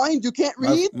you Jibreel blind? You can't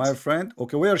read? my friend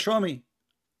okay where show me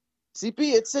CP,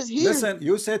 it says here. listen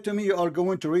you said to me you are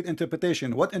going to read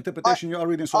interpretation what interpretation you are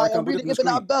reading so I I can am put it reading in the Ibn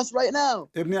screen Abbas right now.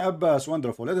 Ibn Abbas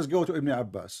wonderful let us go to Ibn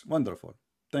Abbas wonderful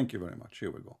thank you very much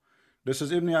here we go this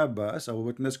is Ibn Abbas I will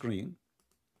put in the screen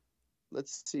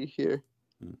Let's see here.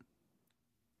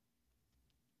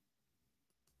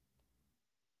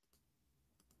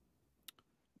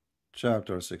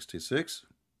 Chapter 66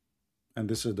 and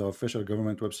this is the official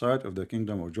government website of the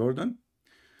Kingdom of Jordan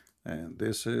and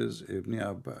this is Ibn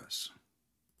Abbas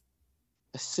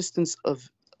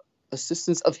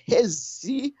Assistance of his.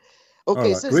 See? Okay, all it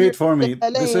right says here read for me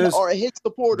this are his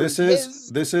supporters.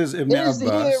 this is Ibn His here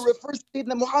Abbas refers to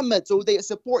Sayyidina Muhammad, so they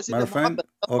support my Sayyidina friend Muhammad.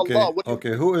 Not okay Allah. What do you okay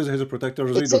mean? who is his protector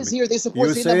read It with says me here they support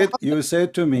Sayyidina Muhammad. you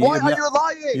said to me Why Ibn, are you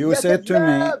lying?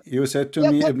 you said to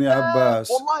me Ibn Abbas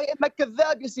والله انك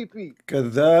كذاب يا CP.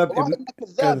 كذاب والله ابن انك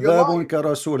كذاب. You're كذاب lying.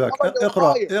 كرسولك والله you're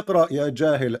lying. اقرأ يا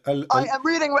جاهل I am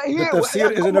reading right the here.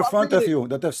 tafsir is in Allah, I'm front of reading. you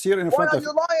the tafsir in Why front are of you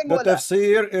you lying, the Wala?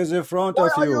 tafsir is in front Why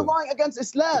of are you you lying against the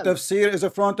Islam? tafsir is in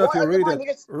front of Why you are you read lying it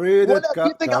against read it Wala, do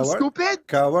you think I'm coward stupid?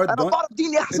 coward أنا don't بعرف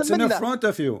ديني أحسن it's in منك. front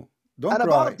of you don't أنا cry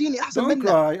بعرف ديني أحسن don't منك.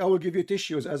 cry I will give you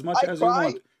tissues as much I as you cry?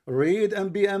 want read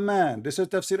and be a man this is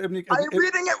tafsir ibn I'm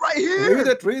reading it right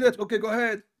here. read it okay go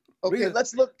ahead Okay, it.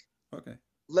 let's look. Okay.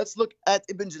 Let's look at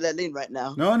Ibn Jalalain right now.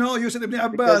 No, you said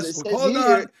Ibn Because Abbas. it says Hold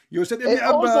here, on. You said Ibn it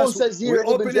also Abbas. says We here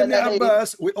open Ibn Jalalain,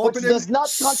 Abbas. We which open does not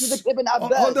contradict Ibn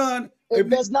Abbas. Hold on. It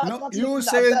does not contradict you Ibn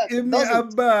said Abbas. It Ibn doesn't.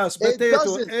 Abbas. It Potato.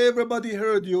 doesn't. Everybody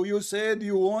heard you. You said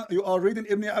you are reading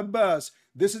Ibn Abbas.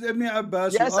 This is Ibn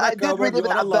Abbas. Yes, You are I a did coward. read You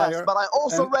Ibn are a Abbas, liar. but I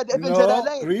also And read Ibn no,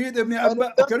 Jalalain. read Ibn And Abbas.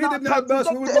 it does Okay, read not Ibn Abbas.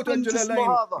 We will go to contradict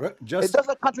Jalalain. It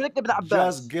doesn't contradict Ibn Abbas.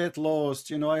 Just get lost.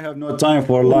 You know, I have no time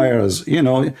for liars. You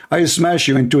know, I smash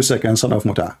you in 2 seconds, son of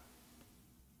Muta.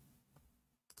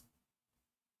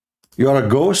 You are a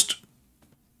ghost.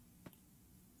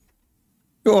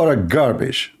 You are a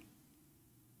garbage.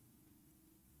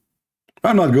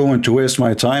 I'm not going to waste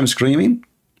my time screaming.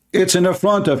 It's in the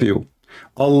front of you.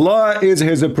 Allah is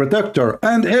his protector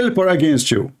and helper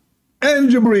against you. And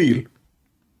Jibreel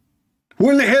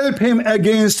will help him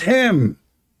against him.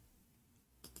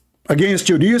 Against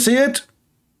you. Do you see it?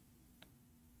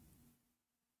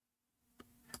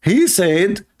 He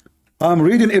said, I'm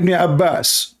reading Ibn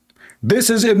Abbas. This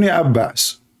is Ibn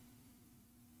Abbas.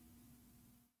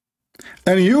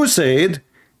 And you said,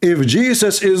 if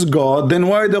Jesus is God, then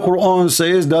why the Quran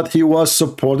says that he was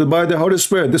supported by the Holy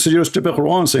Spirit? This is your stupid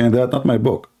Quran saying that, not my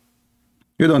book.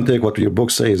 You don't take what your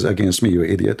book says against me, you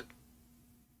idiot.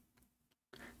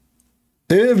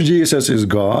 If Jesus is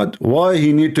God, why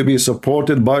he need to be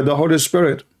supported by the Holy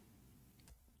Spirit?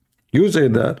 You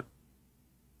said that.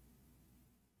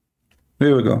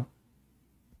 Here we go.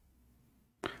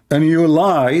 and you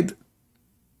lied,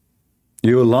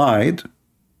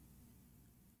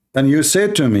 and you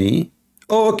said to me,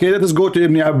 oh, okay, let us go to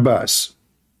Ibn Abbas.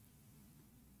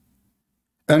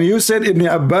 And you said Ibn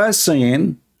Abbas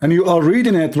saying, and you are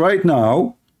reading it right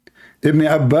now, Ibn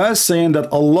Abbas saying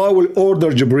that Allah will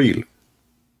order Jibreel.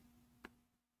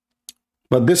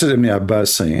 But this is Ibn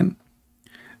Abbas saying,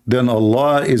 then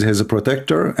Allah is his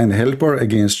protector and helper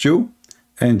against you,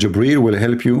 and Jibreel will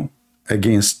help you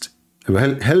against,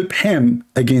 help him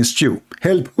against you.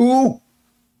 Help who?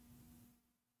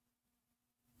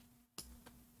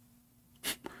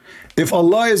 If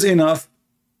Allah is enough,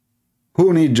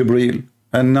 who need Jibreel?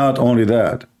 And not only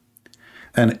that,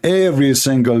 and every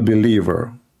single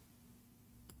believer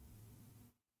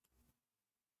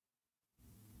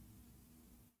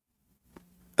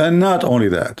and not only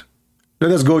that,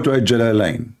 let us go to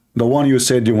Al-Jalalain, the one you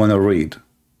said you want to read.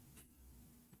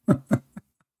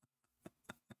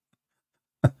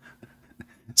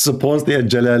 Suppose the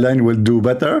Al-Jalalain will do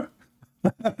better?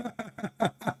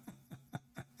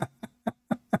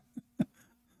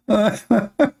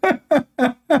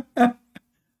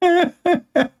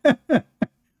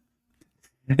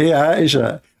 Hey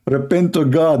Aisha, repent to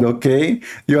God, okay?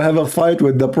 You have a fight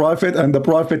with the Prophet, and the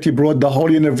Prophet, he brought the whole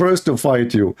universe to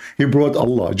fight you. He brought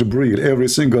Allah, Jibreel, every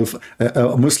single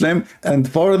Muslim, and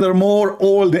furthermore,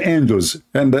 all the angels.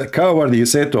 And the coward, he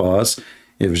said to us,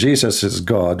 if Jesus is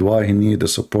God, why he need the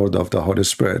support of the Holy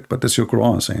Spirit? But that's your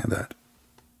Quran saying that.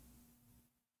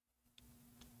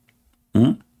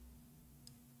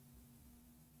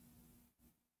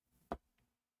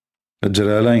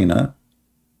 Al-Jalalain,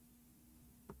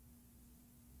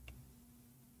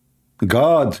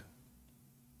 God,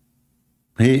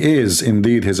 he is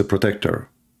indeed his protector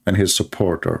and his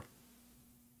supporter,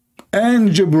 and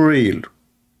Jibreel,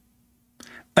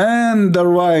 and the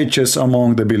righteous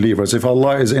among the believers. If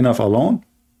Allah is enough alone,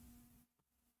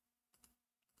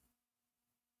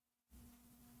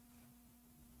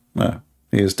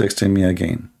 he is texting me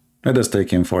again. Let us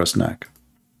take him for a snack.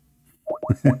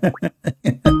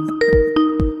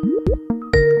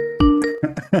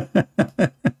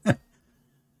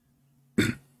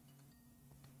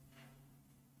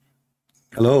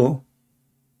 Hello.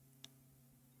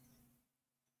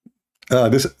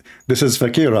 This is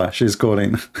Fakira. She's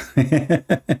calling.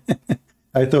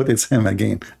 I thought it's him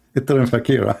again. It turned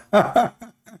Fakira.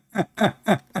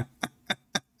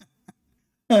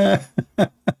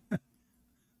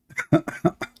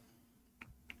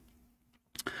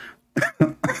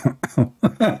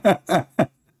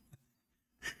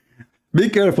 Be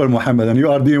careful, Muhammad, and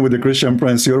you are dealing with the Christian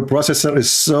Prince. Your processor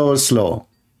is so slow.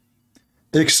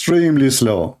 Extremely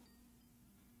slow.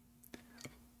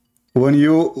 When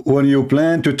you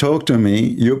plan to talk to me,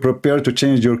 you prepare to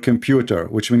change your computer,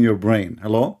 which means your brain.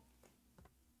 Hello?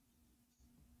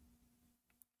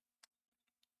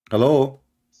 Hello?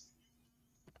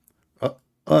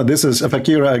 This is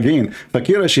Fakira again.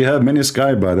 Fakira, she had many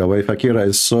Skype, by the way. Fakira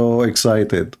is so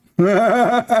excited.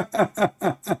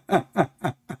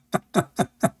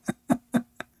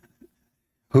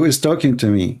 Who is talking to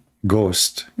me?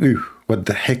 Ghost. Ew, what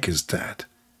the heck is that?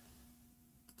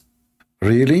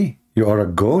 Really? You are a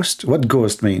ghost? What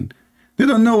ghost mean? You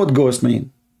don't know what ghost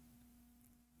mean.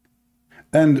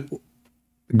 And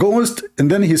ghost, and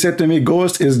then he said to me,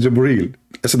 ghost is Jibreel.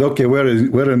 I said, okay, where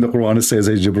in the Quran it says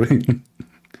it's Jibreel?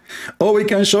 Oh, we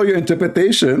can show you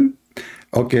interpretation.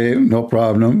 Okay, no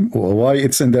problem. Why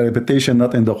it's in the interpretation,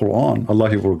 not in the Quran? Allah,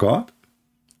 he forgot.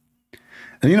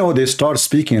 And you know, they start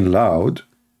speaking loud,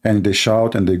 and they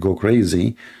shout and they go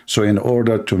crazy. So in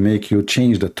order to make you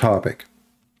change the topic,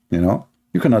 you know,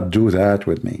 you cannot do that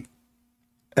with me.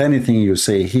 Anything you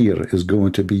say here is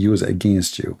going to be used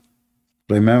against you.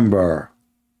 Remember,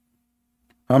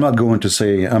 I'm not going to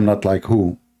say I'm not like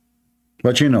who,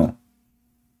 but you know,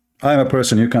 I'm a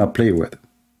person you cannot play with.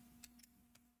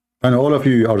 And all of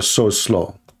you are so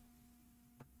slow.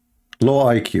 Low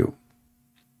IQ.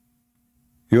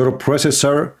 Your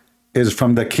processor is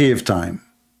from the cave time.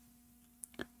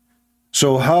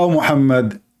 So how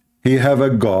Muhammad, he have a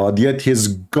God, yet his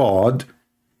God,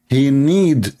 he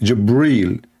need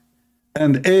Jibreel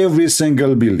and every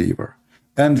single believer.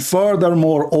 And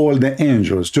furthermore, all the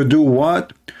angels to do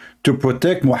what? To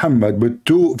protect Muhammad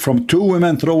from two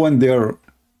women throwing their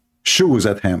shoes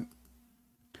at him.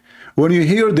 When you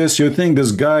hear this, you think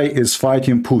this guy is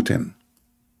fighting Putin.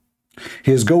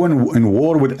 He's going in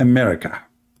war with America.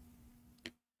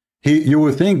 You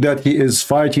would think that he is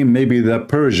fighting maybe the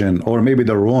Persian or maybe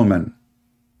the Roman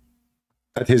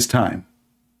at his time.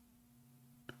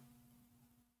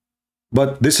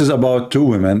 But this is about two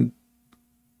women.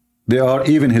 They are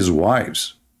even his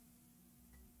wives.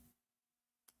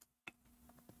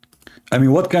 I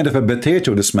mean, what kind of a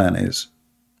potato this man is?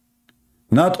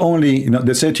 Not only,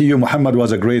 they say to you, Muhammad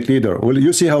was a great leader. Well,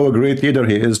 you see how a great leader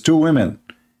he is. 2 women.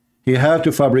 He had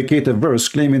to fabricate a verse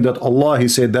claiming that Allah, he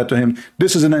said that to him.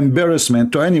 This is an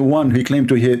embarrassment to anyone who claimed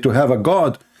to have a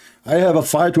God. I have a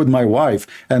fight with my wife,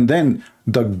 and then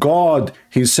the God,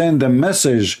 he sent a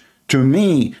message to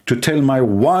me to tell my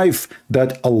wife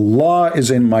that Allah is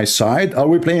in my side. Are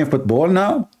we playing football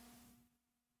now?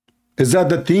 Is that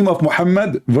the team of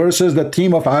Muhammad versus the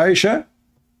team of Aisha?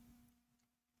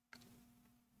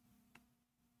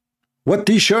 What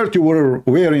t-shirt you were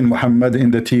wearing, Muhammad,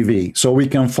 in the TV, so we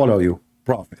can follow you,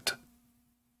 Prophet?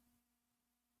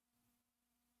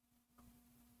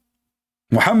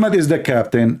 Muhammad is the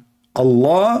captain.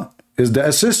 Allah is the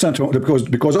assistant,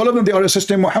 because all of them, they are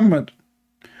assisting Muhammad.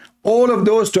 All of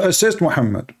those to assist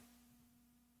Muhammad.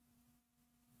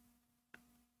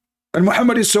 And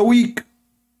Muhammad is so weak.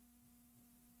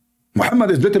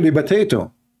 Muhammad is literally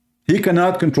potato. He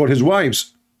cannot control his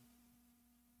wives.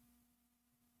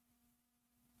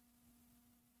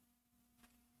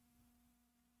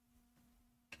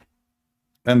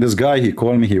 And this guy, he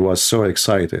called me, he was so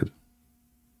excited.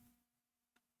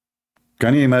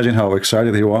 Can you imagine how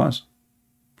excited he was?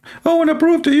 I want to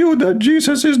prove to you that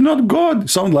Jesus is not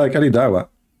God. Sound like Ali Dawa.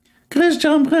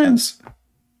 Christian Prince.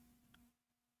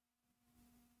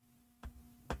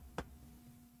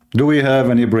 Do we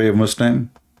have any brave Muslim?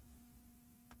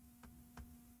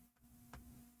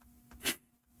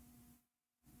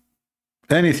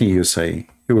 Anything you say,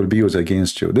 it will be used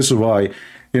against you. This is why,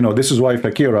 this is why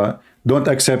Fakira don't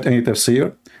accept any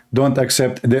tafsir. Don't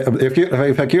accept, if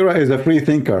Fakira is a free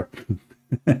thinker.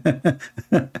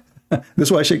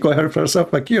 That's why she called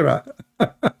herself Fakira.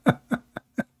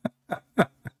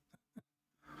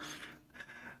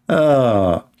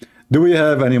 Do we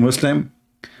have any Muslim?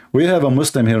 We have a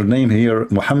Muslim here, name here,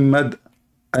 Muhammad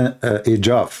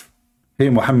Ijaf. Hey,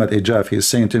 Muhammad Ijaf, he's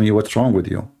saying to me, what's wrong with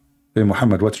you? Hey,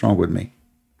 Muhammad, what's wrong with me?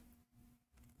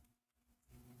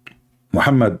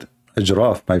 Muhammad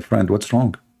Ajraf, my friend, what's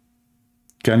wrong?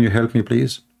 Can you help me,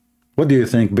 please? What do you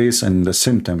think, based on the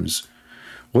symptoms,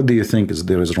 what do you think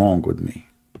there is wrong with me?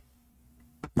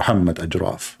 Muhammad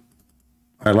Ajraf.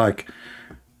 I like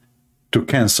to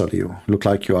cancel you. Look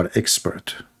like you are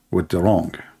expert with the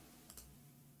wrong.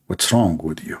 What's wrong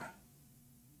with you?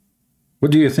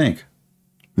 What do you think?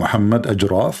 Muhammad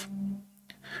Ajraf?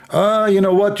 You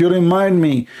know what? You remind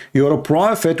me. You're a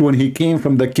prophet. When he came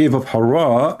from the cave of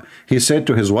Hira, he said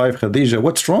to his wife Khadija,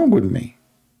 what's wrong with me?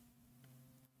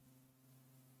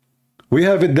 We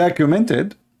have it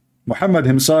documented. Muhammad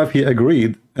himself, he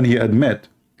agreed and he admit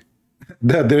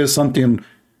that there is something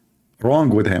wrong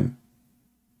with him.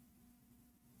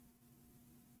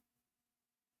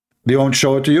 They won't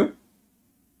show it to you?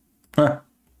 Let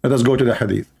us go to the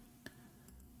hadith.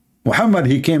 Muhammad,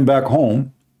 he came back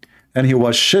home and he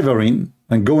was shivering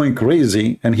and going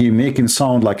crazy, and he making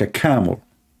sound like a camel.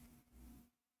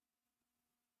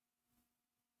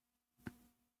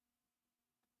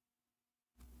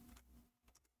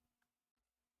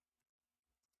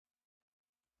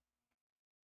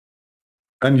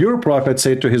 And your prophet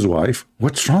said to his wife,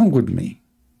 what's wrong with me?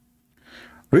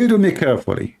 Read with me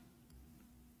carefully.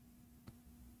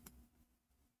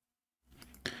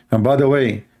 And by the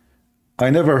way, I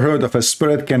never heard of a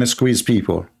spirit can squeeze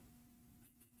people.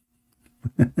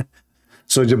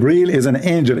 So Jibreel is an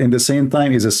angel, in the same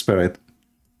time he's a spirit.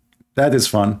 That is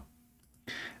fun.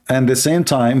 And the same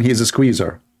time he's a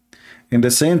squeezer. In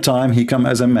the same time he come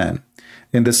as a man.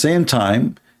 In the same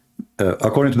time,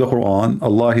 according to the Quran,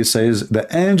 Allah, he says the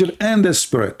angel and the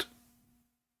spirit.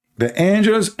 The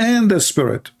angels and the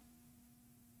spirit.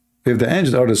 If the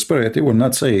angels are the spirit, he will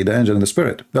not say the angel and the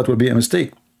spirit. That would be a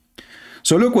mistake.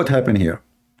 So look what happened here.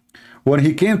 When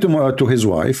he came to his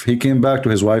wife, he came back to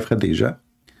his wife Khadija.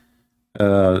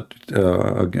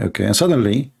 Okay, and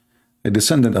suddenly it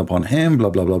descended upon him, blah,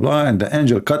 blah, blah, blah, and the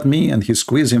angel cut me, and he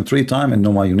squeezed him 3 times, and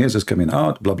no mayonnaise is coming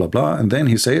out, blah, blah, blah. And then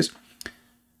he says,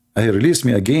 he released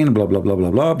me again, blah, blah, blah,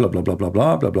 blah, blah, blah, blah, blah, blah,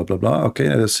 blah, blah, blah, blah, blah.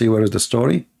 Okay, let's see, where is the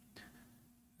story?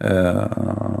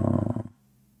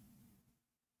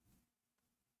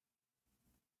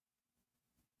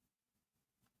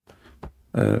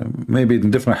 Maybe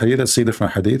in different hadith. Let's see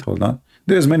different hadith. Hold on.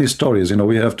 There's many stories,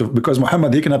 we have to, because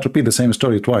Muhammad, he cannot repeat the same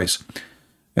story twice.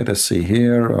 Let us see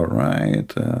here. All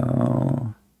right.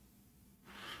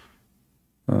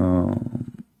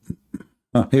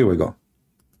 Here we go.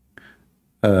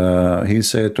 He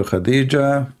said to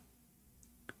Khadija,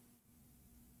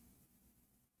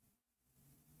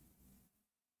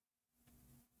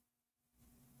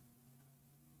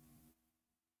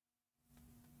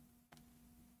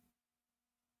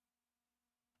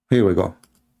 Here we go.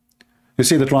 You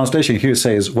see the translation here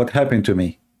says, what happened to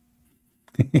me?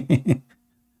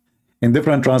 In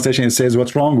different translation, it says,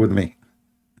 what's wrong with me?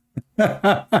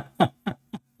 The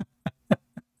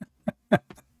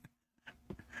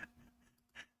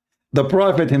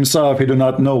prophet himself, he do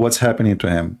not know what's happening to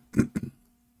him.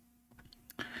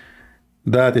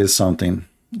 That is something.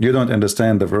 You don't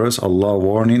understand the verse, Allah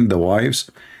warning the wives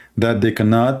that they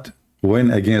cannot win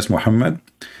against Muhammad.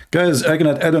 Guys, I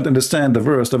don't understand the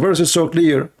verse. The verse is so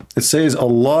clear. It says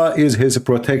Allah is his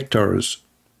protectors.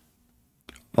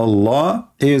 Allah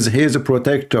is his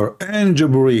protector, and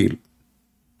Jibreel.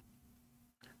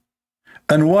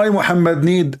 And why Muhammad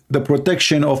need the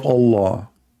protection of Allah?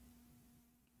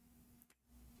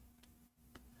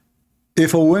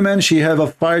 If a woman, she have a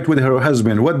fight with her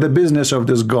husband, what the business of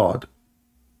this God?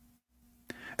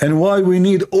 And why we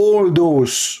need all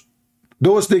those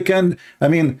they can, I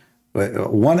mean,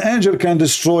 one angel can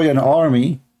destroy an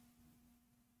army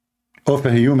of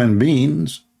human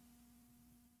beings.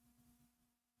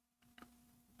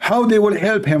 How they will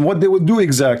help him, what they will do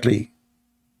exactly?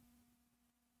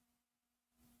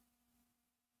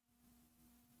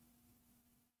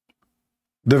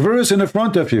 The verse in the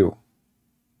front of you.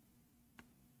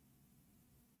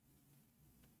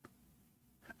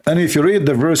 And if you read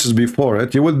the verses before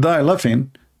it, you will die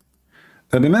laughing.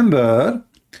 And remember,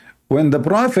 when the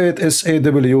Prophet SAW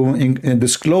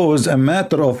disclosed a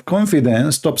matter of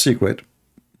confidence, top secret,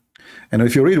 and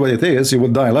if you read what it is, you will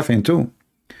die laughing too,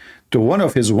 to one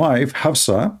of his wife,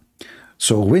 Hafsa.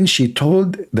 So when she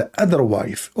told the other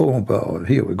wife, oh, well,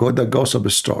 here we go, the gossip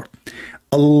start.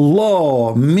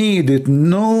 Allah made it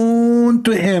known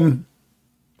to him,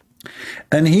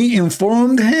 and he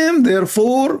informed him,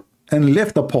 therefore, and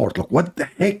left apart. Look, what the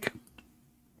heck?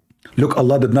 Look,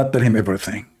 Allah did not tell him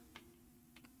everything.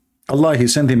 Allah, he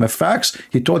sent him a fax.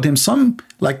 He told him some,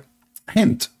 like,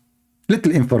 hint,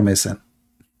 little information.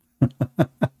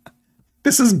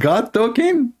 This is God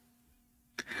talking?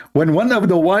 When one of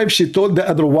the wives, she told the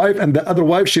other wife, and the other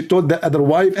wife, she told the other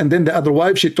wife, and then the other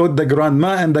wife, she told the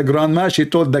grandma, and the grandma, she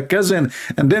told the cousin,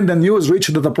 and then the news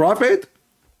reached the Prophet.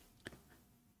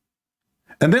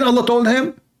 And then Allah told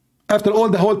him, after all,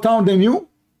 the whole town, they knew.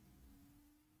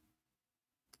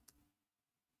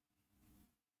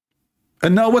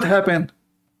 And now what happened?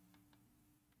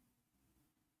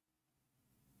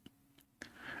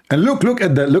 And look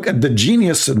at the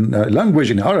genius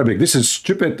language in Arabic. This is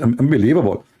stupid,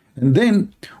 unbelievable. And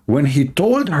then when he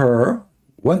told her,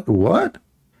 what?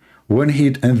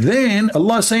 And then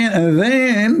Allah saying, and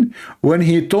then when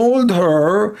he told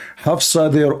her, Hafsa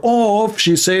thereof,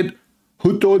 she said,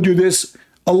 who told you this?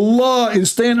 Allah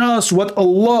is telling us what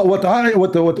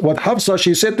Hafsa,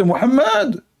 she said to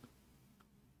Muhammad.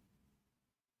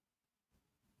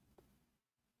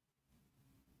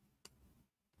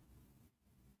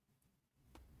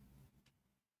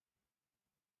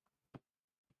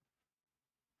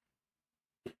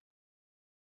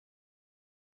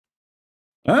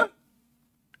 Huh?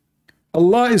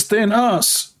 Allah is telling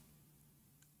us.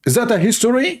 Is that a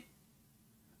history?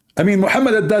 I mean,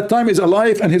 Muhammad at that time is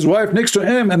alive and his wife next to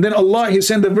him, and then Allah, he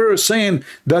sent a verse saying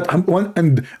that,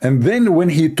 and then when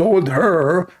he told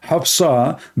her,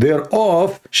 Hafsa,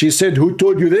 thereof, she said, who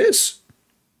told you this?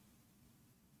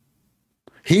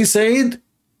 He said,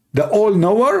 the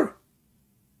all-knower.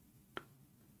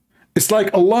 It's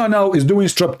like Allah now is doing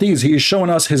striptease. He is showing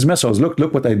us his message.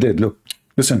 Look what I did. Look,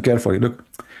 listen carefully. Look,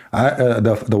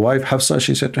 the wife Hafsa,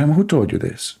 she said to him, who told you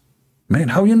this? Man,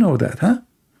 how you know that, huh?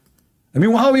 I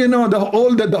mean, how you know the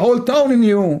whole town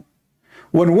knew?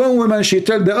 When one woman, she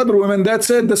told the other woman, that's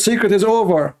it, the secret is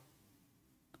over.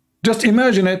 Just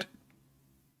imagine it.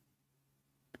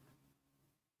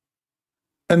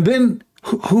 And then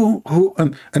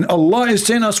and Allah is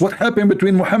telling us what happened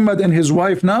between Muhammad and his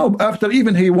wife now, after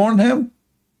even he warned him.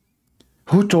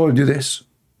 Who told you this?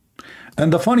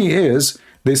 And the funny is,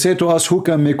 they say to us, who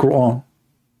can make Quran?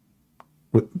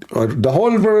 The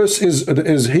whole verse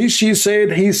is he, she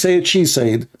said, he said, she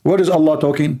said. What is Allah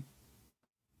talking?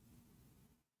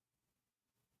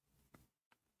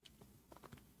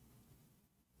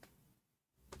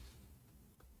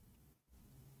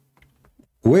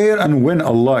 Where and when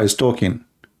Allah is talking?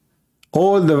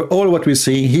 All what we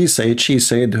see, he said, she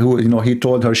said, who, he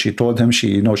told her, she told him,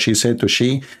 she, she said to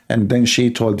she, and then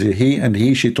she told he, and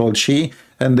he, she told she,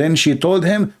 and then she told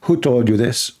him, who told you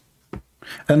this?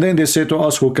 And then they say to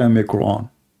us, who can make Quran?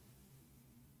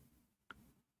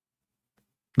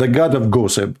 The God of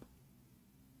gossip.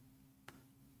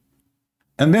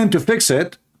 And then to fix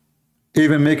it,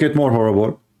 even make it more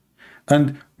horrible.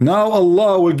 And now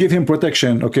Allah will give him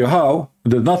protection. Okay, how?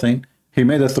 There's nothing. He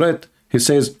made a threat. He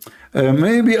says,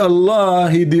 Maybe Allah,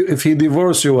 if he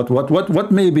divorce you,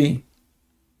 what maybe?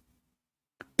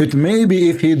 It may be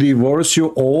if he divorce you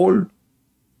all.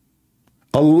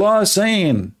 Allah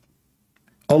saying,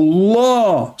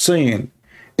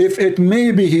 if it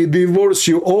may be he divorce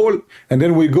you all, and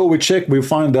then we go, we check, we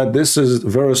find that this is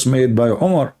verse made by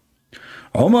Umar.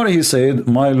 Umar, he said,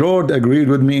 my Lord agreed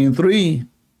with me in 3.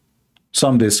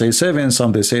 Some they say 7,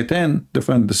 some they say 10,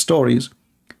 different stories.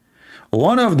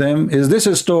 One of them is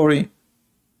this story.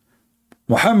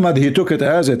 Muhammad, he took it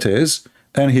as it is,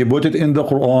 and he put it in the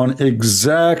Quran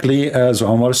exactly as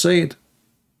Umar said.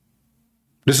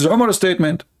 This is Umar's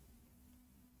statement.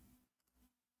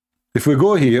 If we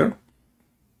go here,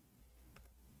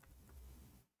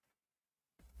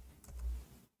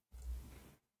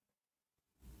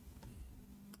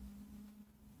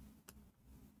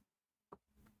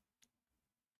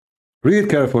 read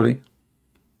carefully.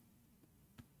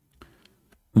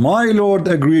 My Lord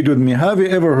agreed with me. Have you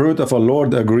ever heard of a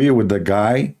Lord agree with the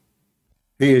guy?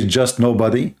 He is just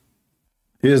nobody.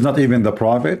 He is not even the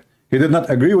prophet. He did not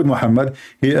agree with Muhammad.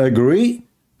 He agreed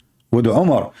with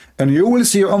Umar. And you will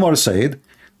see Umar said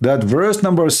that verse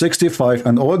number 65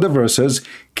 and all the verses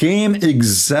came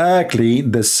exactly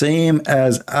the same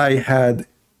as I had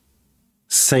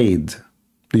said.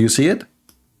 Do you see it?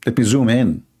 Let me zoom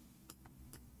in.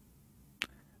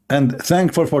 And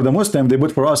thankful for the Muslim, they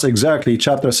put for us exactly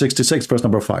chapter 66, verse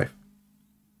number 5.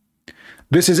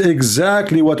 This is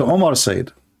exactly what Umar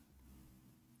said.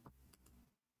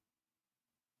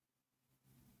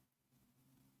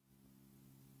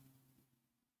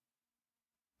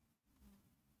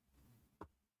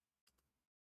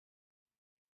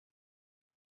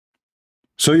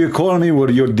 So you call me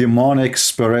with your demonic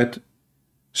spirit,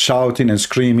 shouting and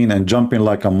screaming and jumping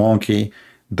like a monkey.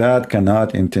 That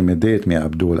cannot intimidate me,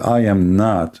 Abdul. I am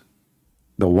not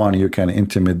the one you can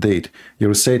intimidate.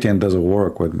 Your Satan doesn't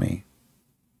work with me.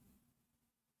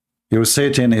 Your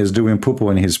Satan is doing poo-poo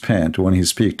in his pant when he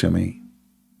speaks to me.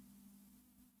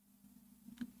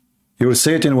 Your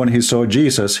Satan, when he saw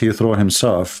Jesus, he threw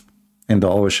himself in the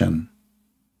ocean,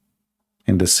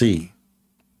 in the sea.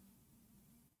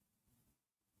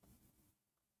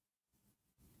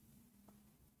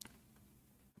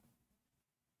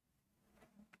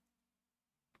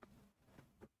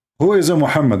 Who is a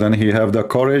Muhammadan? He have the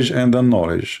courage and the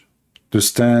knowledge to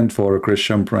stand for a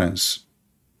Christian prince.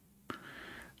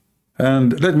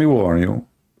 And let me warn you,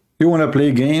 you want to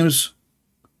play games?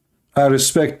 I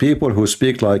respect people who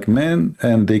speak like men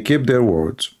and they keep their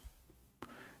words.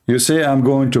 You say, I'm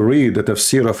going to read the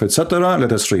tafsir of etc.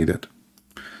 Let us read it.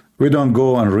 We don't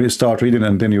go and restart reading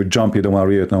and then you jump, you don't want to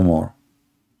read it no more.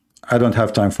 I don't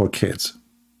have time for kids.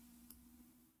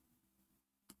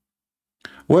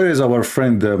 Where is our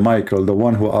friend Michael, the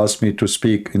one who asked me to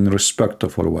speak in a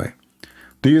respectful way?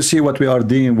 Do you see what we are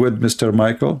dealing with, Mr.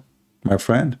 Michael, my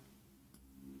friend?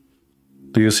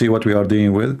 Do you see what we are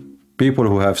dealing with? People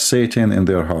who have Satan in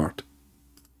their heart.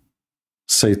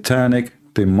 Satanic,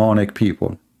 demonic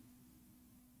people.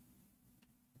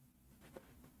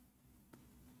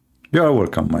 You are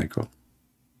welcome, Michael.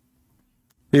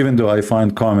 Even though I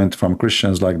find comment from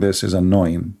Christians like this is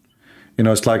annoying. You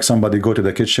know, it's like somebody go to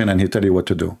the kitchen and he tell you what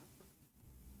to do.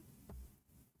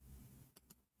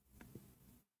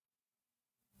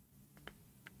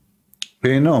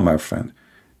 You know, my friend,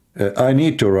 I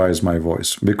need to raise my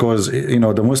voice because, you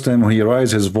know, the Muslim, he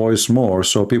raises his voice more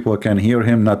so people can hear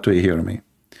him, not to hear me.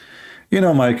 You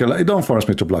know, Michael, don't force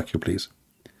me to block you, please.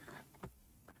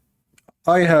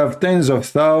 I have tens of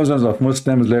thousands of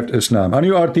Muslims left Islam, and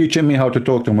you are teaching me how to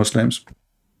talk to Muslims.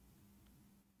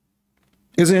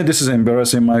 Isn't it this is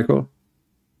embarrassing, Michael?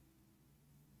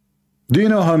 Do you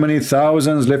know how many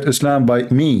thousands left Islam by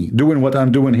me doing what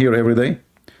I'm doing here every day?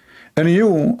 And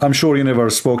you, I'm sure you never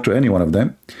spoke to any one of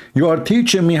them. You are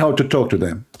teaching me how to talk to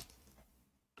them.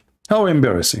 How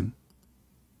embarrassing.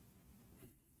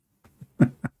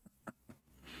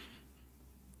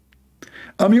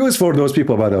 I'm used for those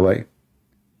people, by the way.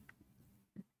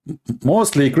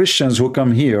 Mostly Christians who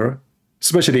come here,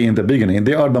 especially in the beginning,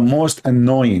 they are the most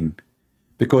annoying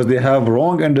because they have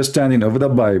wrong understanding of the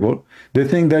Bible. They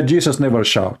think that Jesus never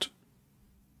shout.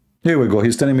 Here we go.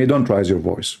 He's telling me, don't raise your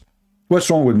voice. What's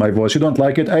wrong with my voice? You don't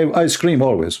like it? I scream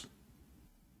always.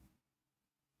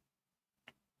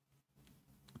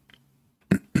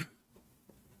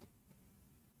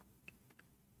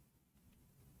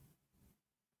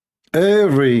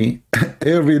 every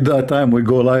time we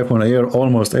go live on air,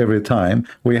 almost every time,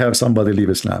 we have somebody leave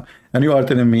Islam. And you are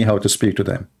telling me how to speak to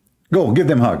them. Go, give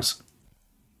them hugs.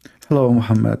 Hello,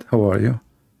 Muhammad. How are you?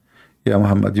 Yeah,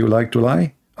 Muhammad, you like to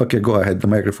lie? Okay, go ahead. The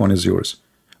microphone is yours.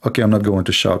 Okay, I'm not going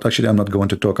to shout. Actually, I'm not going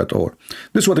to talk at all.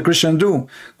 This is what the Christians do.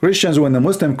 Christians, when the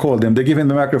Muslim call them, they give him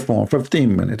the microphone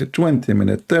 15 minutes, 20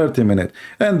 minutes, 30 minutes,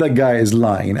 and the guy is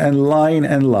lying and lying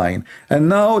and lying. And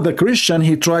now the Christian,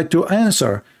 he tried to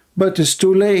answer, but it's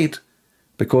too late.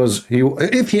 Because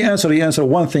if he answer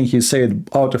one thing he said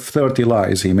out of 30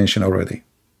 lies he mentioned already.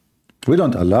 We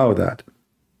don't allow that.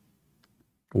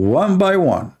 One by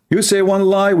one. You say one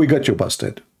lie, we got you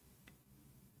busted.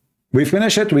 We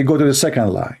finish it, we go to the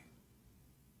second lie.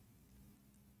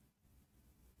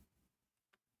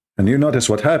 And you notice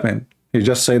what happened. He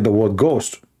just said the word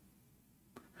ghost.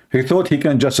 He thought he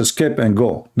can just escape and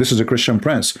go. This is a Christian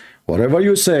prince. Whatever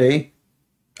you say,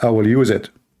 I will use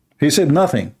it. He said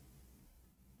nothing.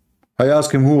 I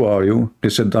asked him, who are you? He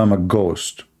said, I'm a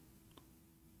ghost.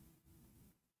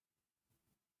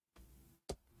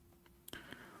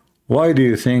 Why do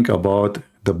you think about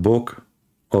the book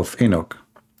of Enoch?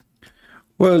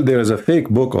 Well, there is a fake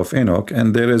book of Enoch,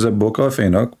 and there is a book of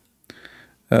Enoch.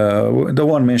 The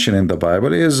one mentioned in the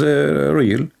Bible is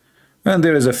real, and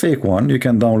there is a fake one. You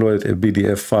can download a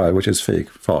PDF file, which is fake,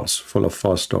 false, full of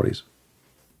false stories.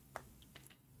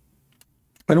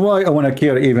 And why I want to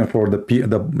care even for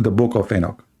the book of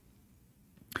Enoch?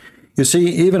 You see,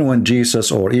 even when Jesus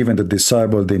or even the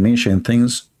disciple, they mention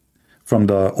things from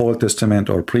the Old Testament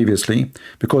or previously,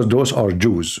 because those are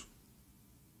Jews.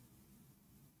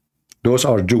 Those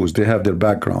are Jews. They have their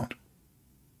background.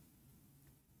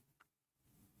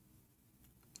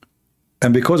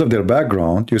 And because of their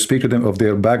background, you speak to them of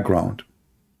their background.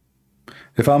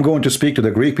 If I'm going to speak to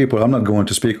the Greek people, I'm not going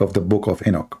to speak of the book of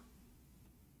Enoch.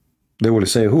 They will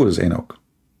say, who is Enoch?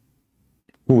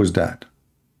 Who is that?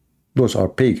 Those are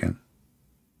pagan.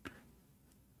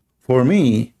 For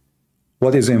me,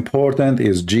 what is important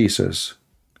is Jesus.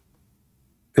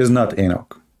 Is not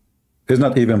Enoch. Is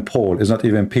not even Paul. Is not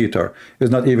even Peter. Is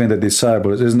not even the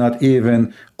disciples. Is not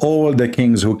even all the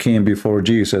kings who came before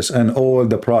Jesus and all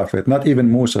the prophets. Not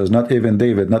even Moses. Not even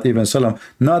David. Not even Solomon.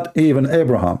 Not even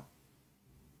Abraham.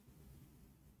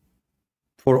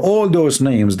 For all those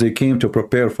names, they came to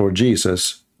prepare for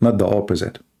Jesus, not the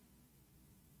opposite.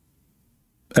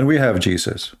 And we have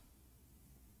Jesus.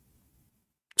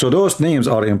 So those names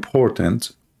are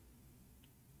important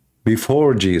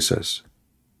before Jesus.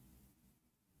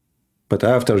 But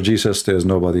after Jesus, there's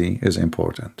nobody is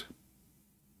important.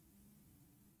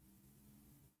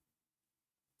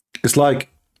 It's like,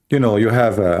 you know, you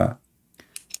have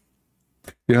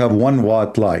 1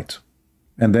 watt light,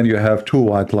 and then you have 2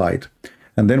 watt light.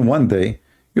 And then one day,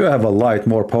 you have a light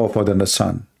more powerful than the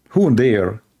sun. Who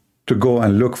dare to go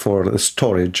and look for the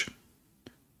storage?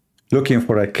 Looking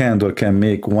for a candle can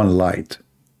make 1 light,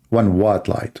 1 watt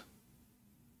light.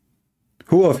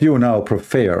 Who of you now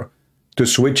prefer to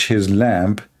switch his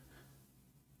lamp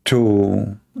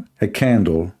to a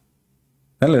candle?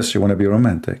 Unless you want to be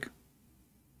romantic.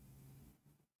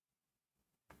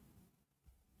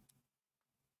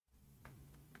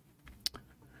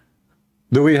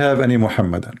 Do we have any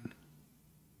Muhammadan?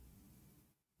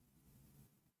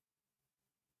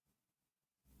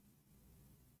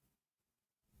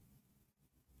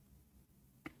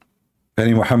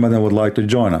 Any Muhammadan would like to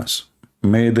join us?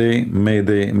 Mayday,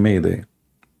 mayday, mayday.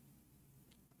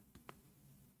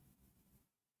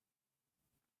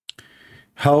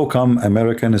 How come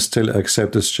Americans still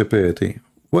accept stupidity?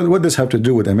 What does have to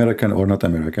do with American or not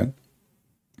American?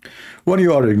 When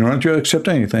you are ignorant, you accept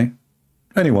anything.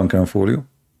 Anyone can fool you.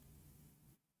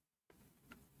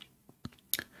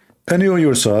 And you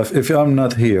yourself, if I'm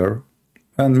not here,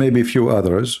 and maybe a few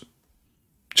others,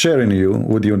 sharing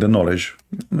with you the knowledge,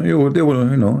 you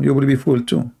will be fooled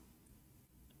too.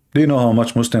 Do you know how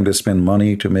much Muslims they spend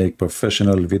money to make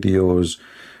professional videos,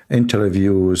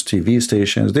 interviews, TV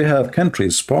stations? They have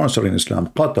countries sponsoring Islam: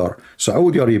 Qatar,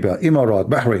 Saudi Arabia, Emirat,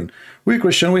 Bahrain. We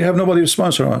Christian, we have nobody to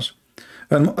sponsor us.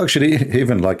 And actually,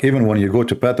 even when you go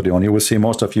to Patreon, you will see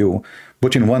most of you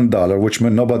putting $1, which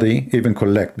means nobody even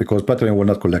collect, because Patreon will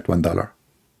not collect $1.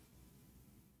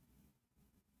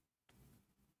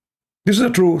 This is the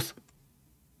truth.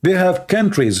 They have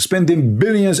countries spending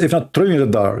billions, if not trillions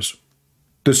of dollars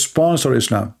to sponsor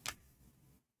Islam.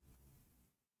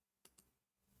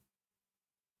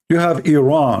 You have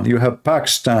Iran, you have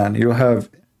Pakistan, you have,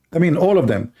 I mean, all of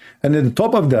them. And on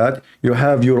top of that, you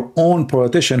have your own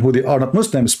politician who they are not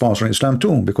Muslims sponsoring Islam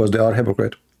too, because they are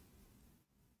hypocrite.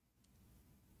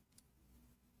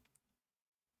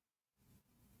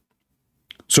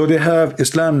 So they have,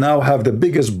 Islam now have the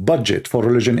biggest budget for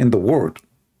religion in the world.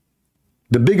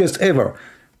 The biggest ever.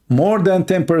 More than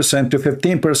 10% to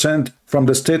 15% from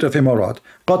the state of Emirat.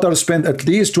 Qatar spent at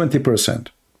least 20%.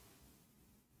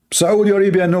 Saudi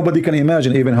Arabia, nobody can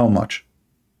imagine even how much.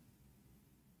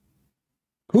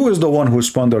 Who is the one who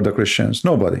sponsored the Christians?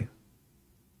 Nobody.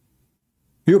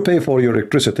 You pay for your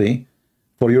electricity,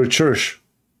 for your church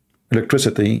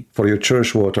electricity, for your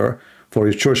church water, for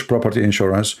your church property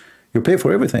insurance. You pay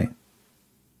for everything.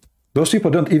 Those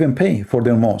people don't even pay for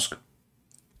their mosque.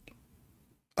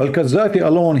 Al-Qaddafi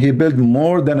alone, he built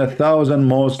more than 1,000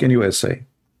 mosques in USA.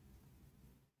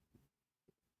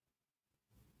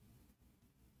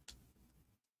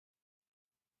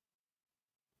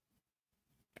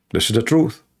 This is the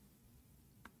truth.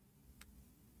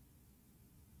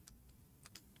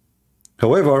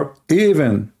 However,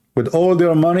 even with all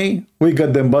their money, we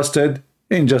got them busted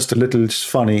in just a little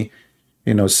funny,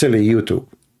 silly YouTube.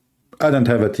 I don't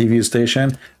have a TV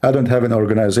station. I don't have an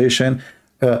organization.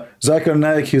 Zakir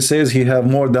Naik, he says he have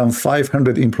more than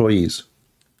 500 employees.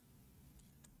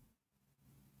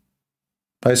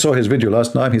 I saw his video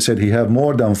last night. He said he have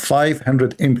more than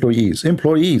 500 employees.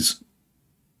 Employees.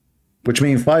 Which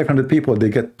means 500 people, they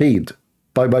get paid.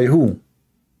 By who?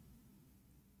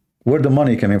 Where the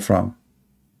money coming from?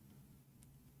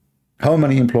 How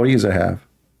many employees I have?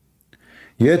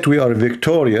 Yet we are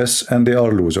victorious and they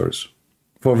are losers.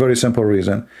 For a very simple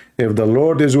reason. If the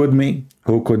Lord is with me,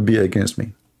 who could be against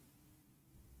me?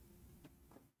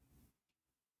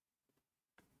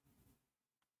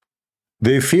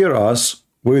 They fear us,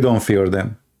 we don't fear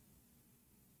them.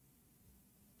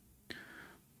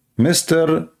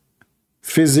 Mr.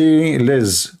 Fizzy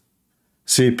Liz,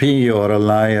 CP, you're a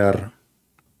liar.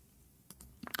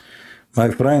 My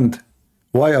friend,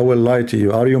 why I will lie to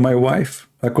you? Are you my wife?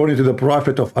 According to the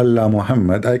Prophet of Allah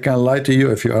Muhammad, I can lie to you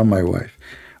if you are my wife.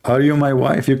 Are you my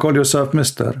wife? You call yourself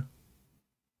Mr.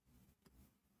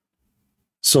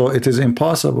 So it is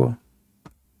impossible.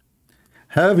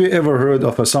 Have you ever heard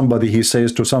of somebody, he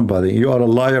says to somebody, you are a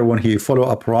liar when he follow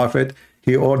a prophet,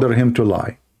 he order him to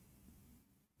lie.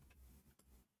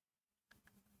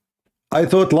 I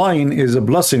thought lying is a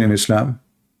blessing in Islam.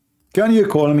 Can you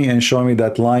call me and show me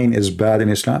that lying is bad in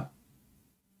Islam?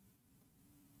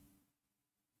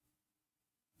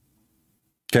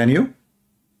 Can you?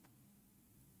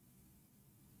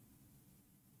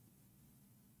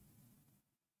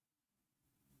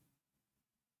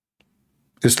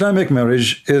 Islamic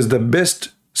marriage is the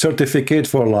best certificate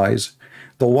for lies.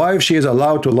 The wife, she is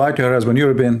allowed to lie to her husband.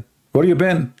 You've been, where you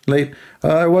been? Late.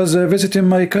 I was visiting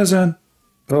my cousin.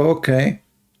 Oh, okay.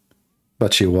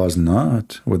 But she was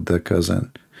not with the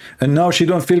cousin. And now she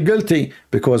don't feel guilty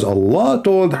because Allah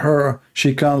told her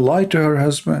she can't lie to her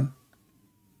husband.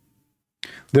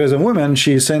 There's a woman,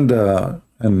 she sent a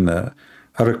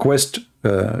request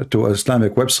to an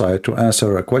Islamic website to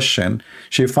answer a question.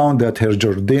 She found that her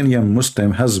Jordanian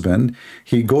Muslim husband,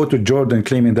 he go to Jordan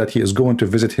claiming that he is going to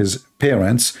visit his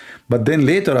parents, but then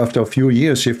later after a few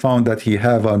years she found that he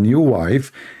have a new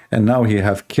wife and now he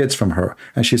have kids from her.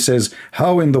 And she says,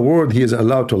 how in the world he is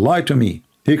allowed to lie to me?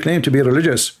 He claimed to be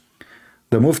religious.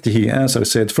 The Mufti, he answered,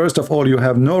 said, first of all, you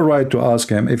have no right to ask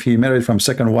him if he married from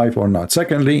second wife or not.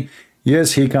 Secondly,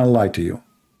 yes, he can lie to you.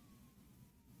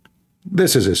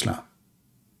 This is Islam.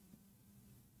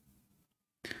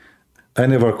 I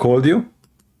never called you.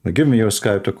 Give me your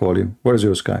Skype to call you. Where's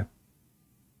your Skype?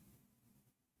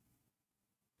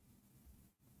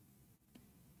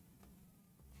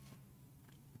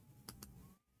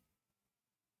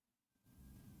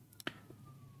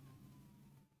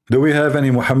 Do we have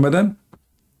any Muhammadan?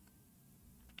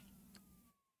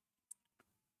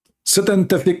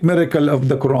 Scientific miracle of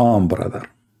the Quran, brother.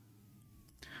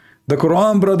 The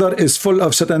Quran, brother, is full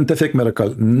of scientific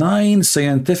miracle. 9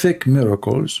 scientific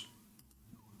miracles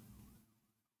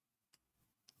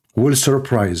will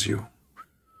surprise you.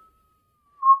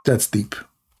 That's deep.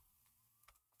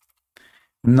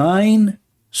 9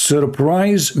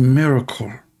 surprise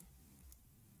miracle.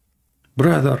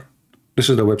 Brother, this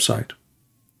is the website.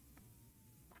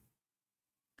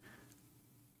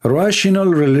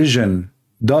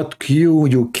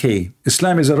 rationalreligion.quk.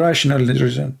 Islam is a rational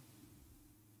religion.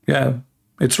 Yeah,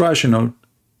 it's rational.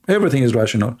 Everything is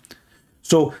rational.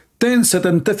 So 10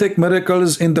 scientific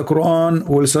miracles in the Quran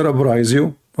will surprise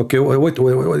you. Okay, wait,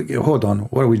 hold on.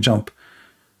 Where we jump?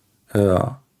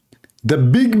 The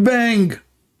Big Bang.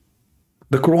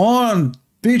 The Quran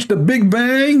teach the Big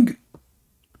Bang.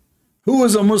 Who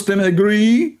is a Muslim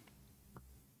agree?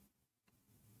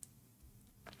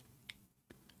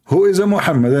 Who is a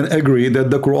Muhammadan agree that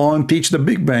the Quran teach the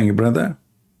Big Bang, brother?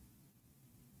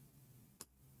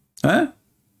 Huh?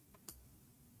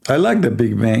 I like the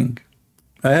Big Bang.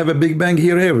 I have a Big Bang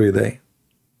here every day.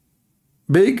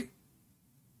 Big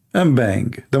and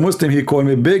bang. The Muslim, he called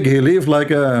me big. He leave like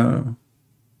a...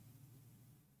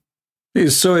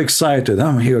 He's so excited.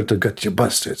 I'm here to get you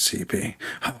busted, CP.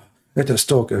 Let us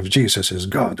talk if Jesus is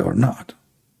God or not.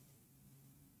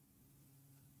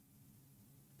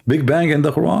 Big Bang in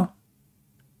the Quran.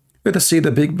 Let us see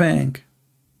the Big Bang.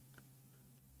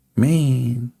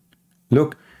 Man,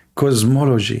 look,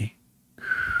 cosmology.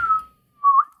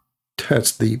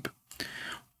 That's deep.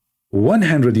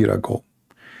 100 years ago,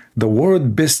 the world's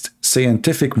best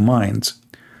scientific minds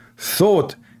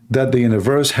thought that the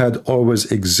universe had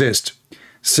always existed.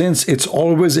 Since it's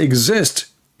always exist,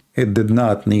 it did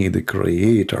not need a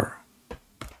creator.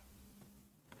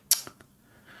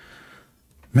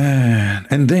 Man,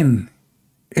 and then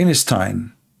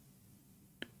Einstein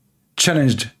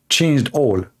changed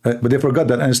all. But they forgot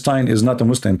that Einstein is not a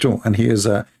Muslim too, and he is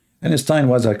a Einstein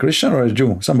was a Christian or a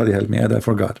Jew. Somebody help me, I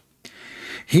forgot.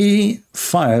 He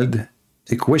filed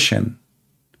a question,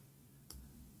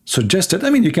 suggested, I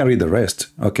mean, you can read the rest,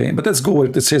 okay? But let's go with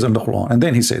what it says on the Quran. And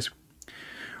then he says,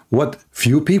 what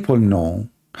few people know,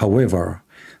 however,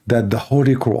 that the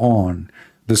Holy Quran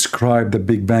described the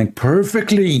Big Bang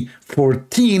perfectly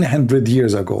 1400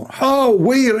 years ago. How?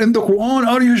 Where in the Quran?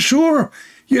 Are you sure?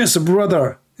 Yes,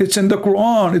 brother. It's in the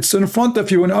Quran. It's in front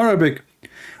of you in Arabic.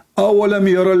 أولم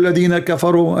يرى الذين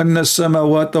كفروا أن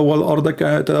السماوات والأرض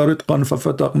كانتا رتقا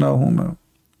ففتقناهما.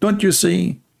 Don't you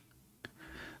see?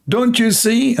 Don't you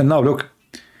see? And now look,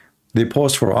 they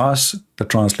post for us the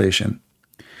translation.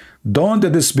 Don't the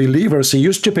disbelievers see,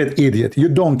 you stupid idiot, you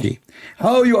donkey.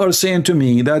 How you are saying to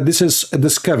me that this is a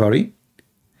discovery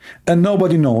and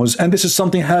nobody knows, and this is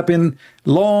something happened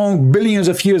long billions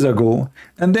of years ago,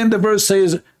 and then the verse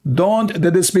says, don't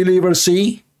the disbelievers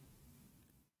see?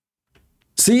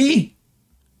 See?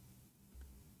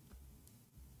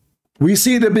 We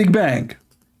see the Big Bang.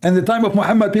 And the time of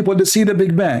Muhammad, people they see the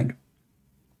Big Bang.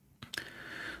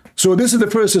 So this is the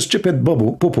first stupid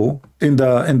poo in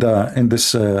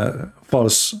this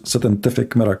false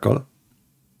scientific miracle.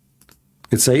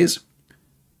 It says,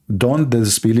 don't the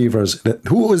disbelievers,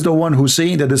 who is the one who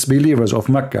see the disbelievers of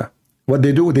Mecca? What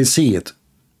they do, they see it.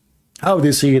 How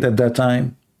they see it at that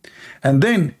time? And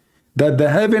then that the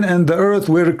heaven and the earth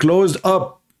were closed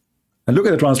up. And look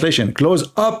at the translation,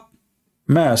 closed up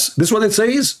mass. This is what it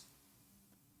says?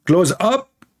 Close up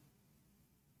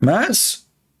mass.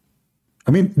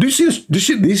 I mean, do you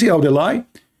see how they lie?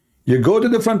 You go to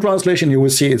the front translation, you will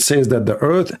see it says that the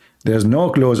earth, there's no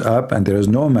close up and there is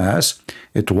no mass.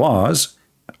 It was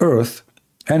earth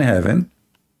and heaven,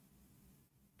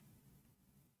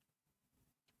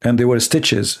 and they were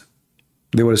stitches.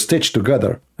 They were stitched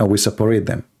together, and we separate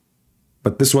them.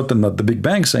 But this is what not the Big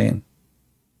Bang saying.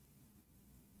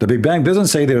 The Big Bang doesn't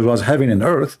say there was heaven and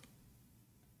earth.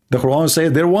 The Quran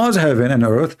says there was heaven and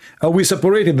earth, and we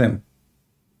separated them.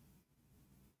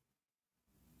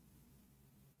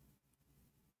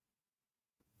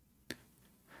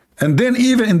 And then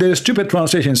even in their stupid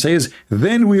translation says,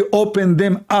 then we open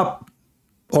them up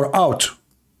or out.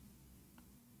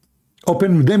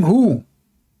 Open them who?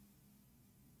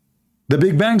 The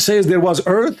Big Bang says there was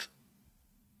earth.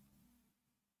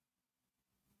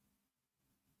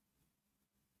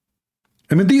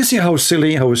 I mean, do you see how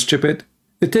silly, how stupid?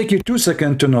 It takes you 2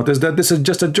 seconds to notice that this is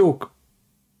just a joke.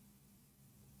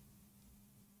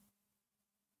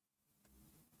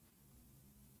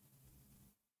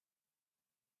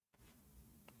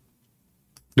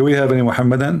 Do we have any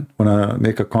Muhammadan want to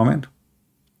make a comment?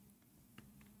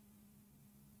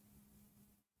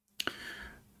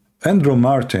 Andrew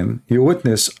Martin, you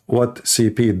witnessed what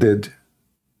CP did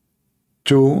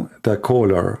to the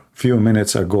caller a few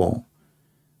minutes ago.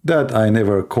 That I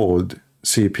never called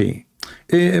CP.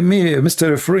 Me,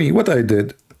 Mr. Free, what I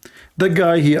did? The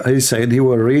guy, he said he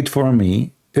will read for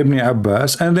me Ibn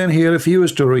Abbas, and then he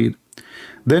refused to read.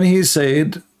 Then he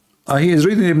said, he is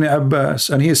reading Ibn Abbas,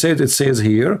 and he said, it says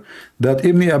here that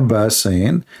Ibn Abbas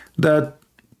saying that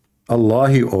Allah,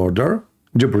 he ordered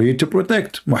Jibreel to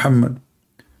protect Muhammad.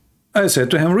 I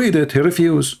said to him, read it. He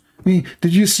refused.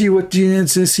 Did you see what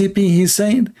CP he's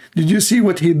saying? Did you see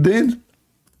what he did?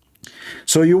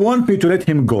 So you want me to let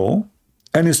him go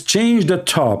and change the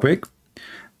topic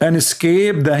and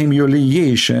escape the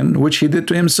humiliation which he did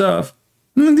to himself?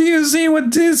 Do you see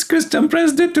what this Christian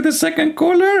Prince did to the second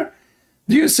caller?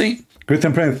 Do you see?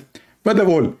 Christian Prince, first of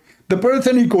all, the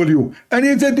person he called you, and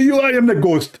he said to you, I am the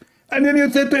ghost. And then you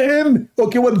said to him,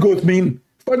 okay, what ghost mean?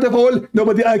 First of all,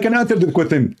 nobody I can answer the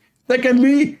question.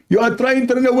 Secondly, you are trying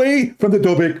to run away from the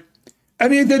topic.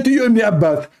 And he said to you, Ibn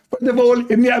Abbas. First of all,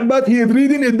 Ibn Abbas, he is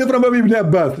reading it different from Ibn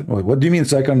Abbas. What do you mean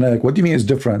second? What do you mean it's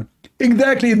different?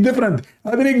 Exactly, it's different.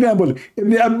 As an example,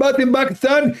 Ibn Abbas in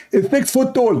Pakistan is 6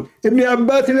 foot tall. Ibn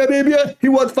Abbas in Arabia, he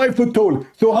was 5 foot tall.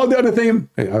 So how they are the same?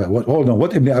 Hey, hold on,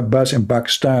 what Ibn Abbas in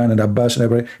Pakistan and Abbas in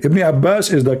Arabia? Ibn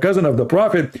Abbas is the cousin of the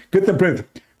Prophet. Get the print.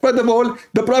 First of all,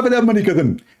 the Prophet has many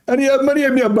cousins, and he has many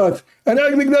Ibn Abbas. And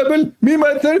as an example, me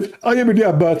myself, I am Ibn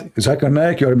Abbas. Zakir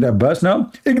Naik, you're Ibn Abbas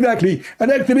now? Exactly.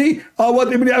 And actually, I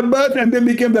was Ibn Abbas and then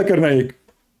became Zakir Naik.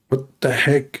 What the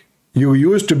heck? You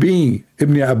used to be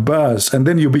Ibn Abbas and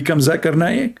then you become Zakir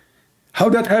Naik? How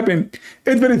that happened?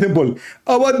 It's very simple.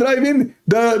 I was driving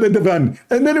the van,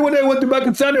 and then when I went to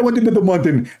Pakistan, I went into the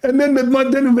mountain, and then the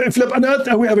mountain flipped on us,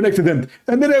 and we have an accident.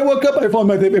 And then I woke up, I found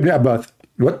myself Ibn Abbas.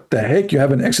 What the heck? You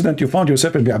have an accident, you found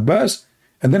yourself Ibn Abbas?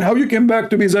 And then how you came back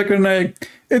to be Zakir Naik?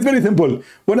 It's very simple.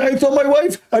 When I saw my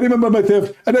wife, I remember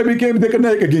myself, and I became Zakir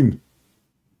Naik again.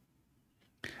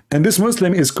 And this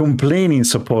Muslim is complaining,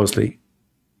 supposedly.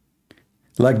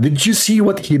 Like, did you see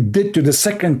what he did to the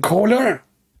second caller?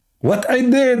 What I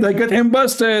did, I got him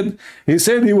busted. He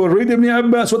said he will read Ibn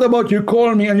Abbas. What about you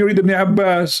call me and you read Ibn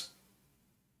Abbas?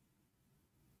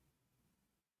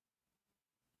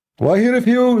 Why he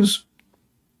refused?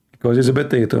 Because he's a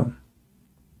potato.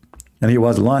 And he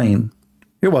was lying.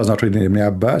 He was not reading Ibn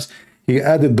Abbas. He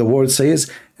added the word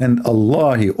says, and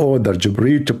Allah, he ordered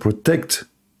Jibreel to protect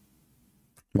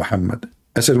Muhammad.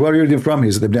 I said, where are you reading from?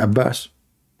 He said, Ibn Abbas.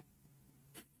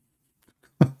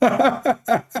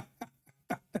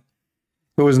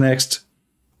 Who is next?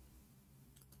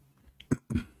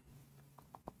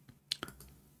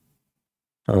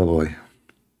 Oh boy.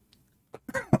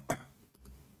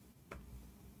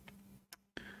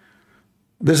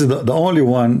 This is the only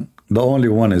one. The only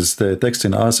one is the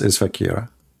texting us is Fakira.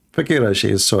 Fakira, she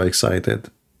is so excited.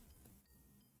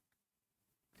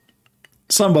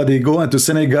 Somebody go into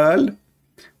Senegal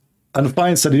and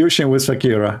find solution with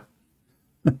Fakira.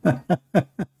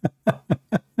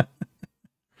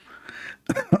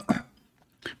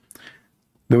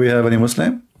 Do we have any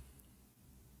Muslim?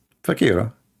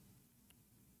 Fakira.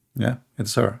 Yeah,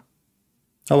 it's her.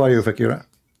 How are you, Fakira?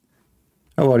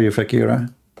 How are you,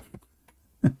 Fakira?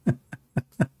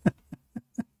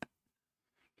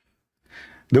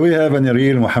 Do we have any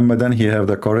real Muhammadan? He have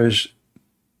the courage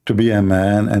to be a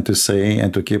man and to say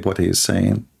and to keep what he is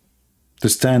saying, to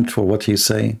stand for what he's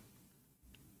saying.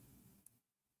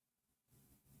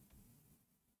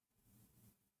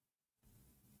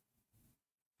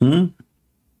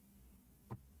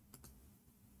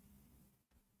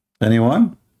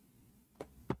 Anyone?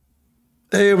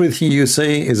 Everything you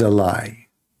say is a lie.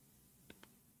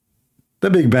 The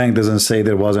Big Bang doesn't say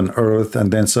there was an earth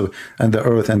and then and the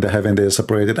earth and the heaven, they are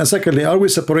separated. And secondly, are we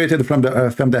separated from the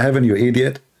earth, from the heaven, you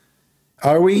idiot?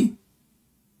 Are we?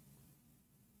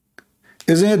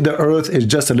 Isn't it the earth is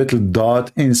just a little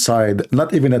dot inside,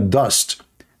 not even a dust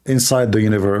inside the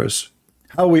universe?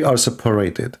 How we are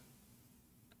separated?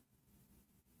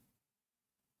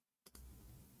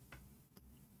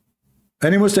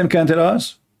 Any Muslim can tell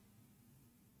us?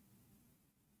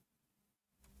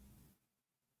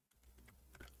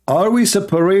 Are we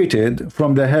separated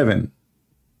from the heaven?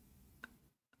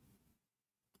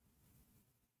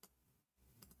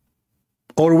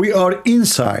 Or we are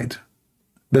inside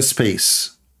the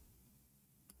space?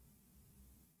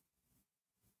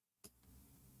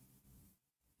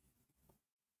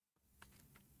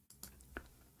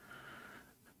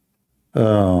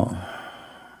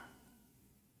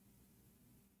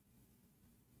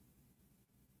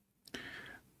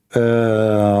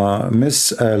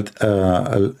 Miss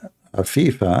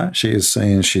Afifa, she is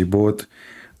saying she bought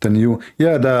the new,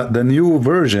 the new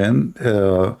version.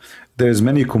 There's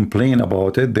many complain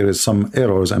about it. There is some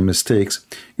errors and mistakes.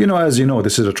 You know, as you know,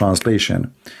 this is a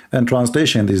translation, and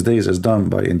translation these days is done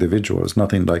by individuals.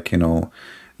 Nothing like, you know,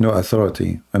 no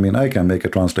authority. I mean, I can make a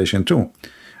translation too.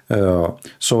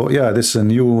 So yeah, this is a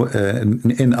new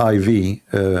NIV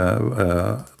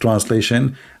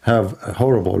translation have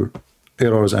horrible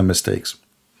errors and mistakes,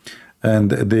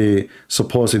 and they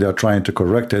supposedly are trying to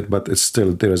correct it, but it's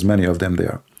still, there is many of them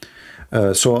there.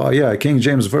 Yeah, King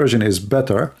James version is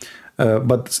better,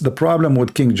 but the problem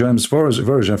with King James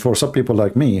version for some people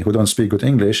like me who don't speak good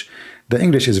English, the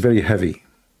English is very heavy,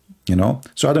 you know.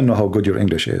 So I don't know how good your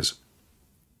English is.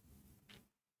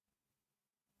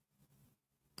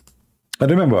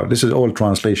 And remember, this is all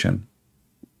translation.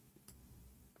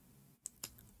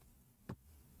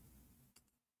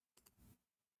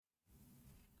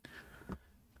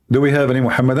 Do we have any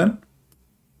Muhammadan?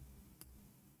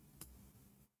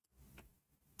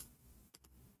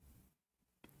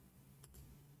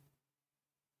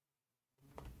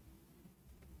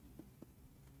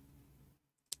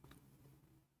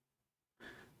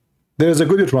 There is a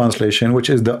good translation, which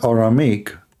is the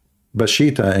Aramaic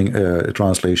Peshitta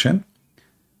translation.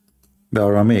 The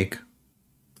Aramaic,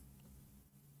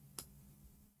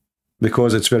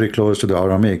 because it's very close to the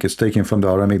Aramaic. It's taken from the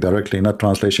Aramaic directly, not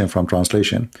translation from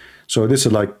translation. So this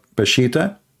is like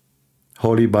Peshitta,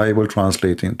 Holy Bible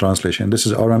translation. This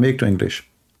is Aramaic to English.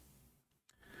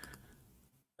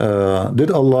 Did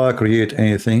Allah create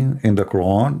anything in the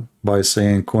Quran by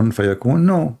saying kun fayakun?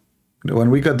 No.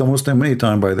 When we got the Muslim many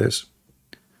times by this.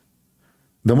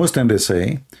 The Muslim, they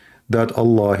say that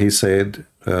Allah, he said,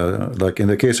 like in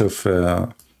the case of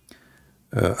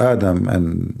Adam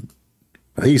and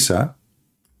Isa,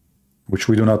 which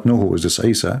we do not know who is this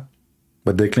Isa,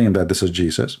 but they claim that this is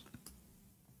Jesus.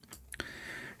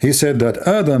 He said that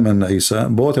Adam and Isa,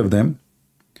 both of them,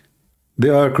 they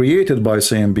are created by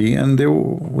same being, and there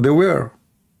was,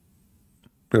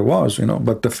 you know.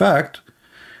 But the fact,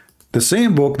 the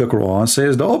same book, the Quran,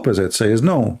 says the opposite. Says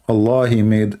no, Allah, he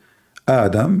made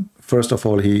Adam. First of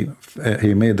all, he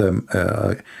made them.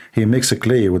 He makes a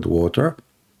clay with water.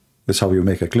 That's how you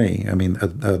make a clay. I mean,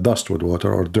 a dust with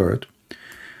water or dirt.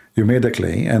 You made a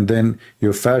clay, and then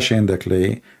you fashioned the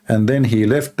clay, and then he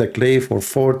left the clay for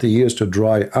 40 years to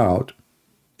dry out.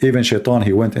 Even Shaitan,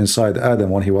 he went inside Adam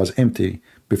when he was empty,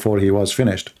 before he was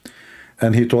finished.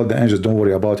 And he told the angels, don't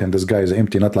worry about him, this guy is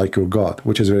empty, not like your God,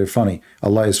 which is very funny.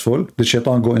 Allah is full. Did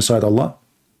Shaitan go inside Allah?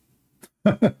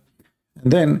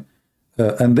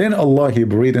 and then Allah, he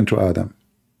breathed into Adam.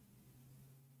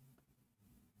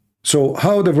 So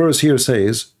how the verse here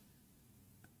says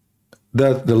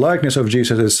that the likeness of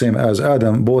Jesus is same as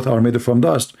Adam, both are made from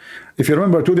dust. If you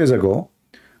remember 2 days ago,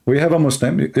 we have a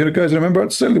Muslim, you guys remember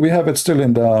it still? We have it still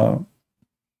in the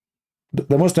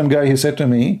Muslim guy. He said to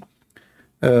me,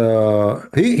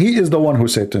 he is the one who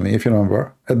said to me, if you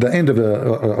remember, at the end of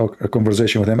a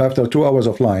conversation with him, after 2 hours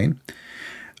of lying,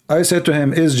 I said to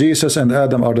him, is Jesus and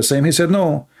Adam are the same? He said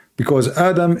no, because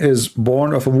Adam is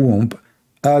born of a womb.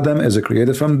 Adam is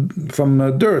created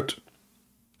from dirt.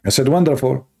 I said,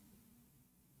 wonderful.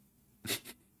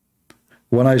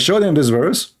 When I showed him this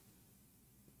verse,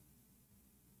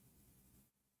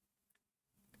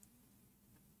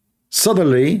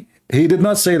 suddenly he did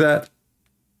not say that.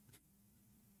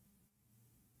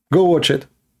 Go watch it.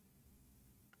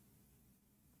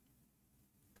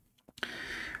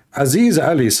 Aziz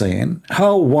Ali saying,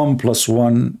 how 1 +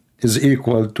 1 is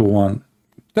equal to 1?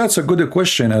 That's a good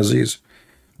question, Aziz.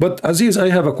 But Aziz, I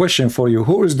have a question for you.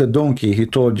 Who is the donkey he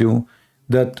told you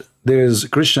that there is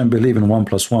Christian believe in 1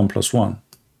 + 1 + 1?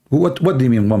 What do you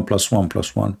mean 1 + 1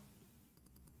 + 1?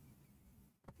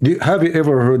 Have you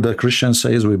ever heard that Christian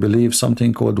says we believe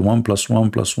something called 1 +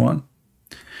 1 + 1?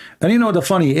 And you know, the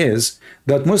funny is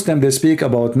that Muslims, they speak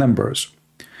about numbers.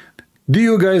 Do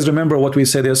you guys remember what we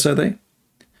said yesterday?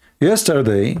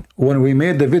 Yesterday, when we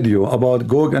made the video about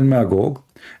Gog and Magog,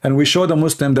 and we showed a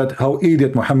Muslim that how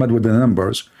idiot Muhammad with the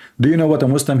numbers, do you know what a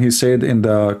Muslim he said in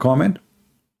the comment?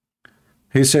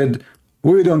 He said,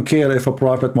 we don't care if a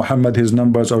Prophet Muhammad, his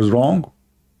numbers are wrong.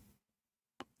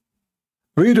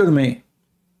 Read with me.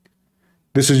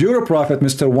 This is your prophet,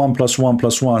 Mr. 1 + 1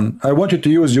 + 1. I want you to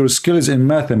use your skills in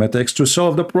mathematics to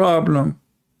solve the problem.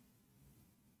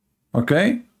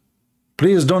 Okay?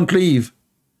 Please don't leave.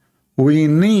 We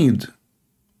need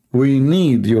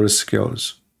your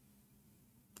skills.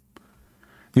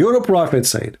 Your prophet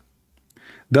said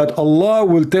that Allah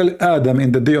will tell Adam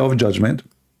in the day of judgment,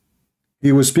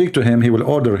 he will speak to him, he will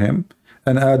order him,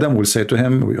 and Adam will say to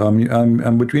him,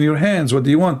 I'm between your hands, what do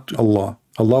you want, Allah?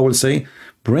 Allah will say,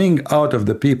 bring out of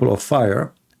the people of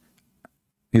fire.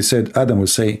 He said, Adam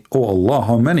will say, oh Allah,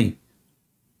 how many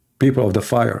people of the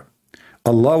fire?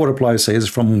 Allah will reply, says,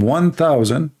 from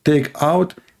 1,000, take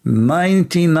out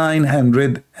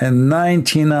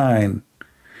 9,999.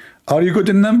 Are you good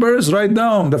in numbers? Write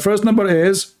down. The first number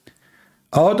is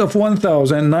out of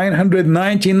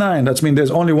 1,999. That means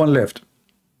there's only one left.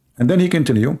 And then he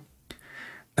continue.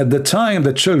 At the time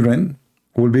the children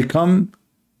will become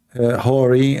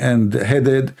hoary and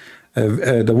headed,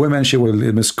 the women, she will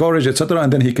miscarriage, etc.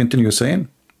 And then he continues saying,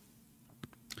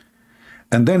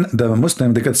 and then the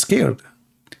Muslim, they get scared.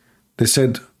 They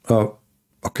said,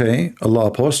 okay, Allah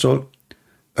Apostle,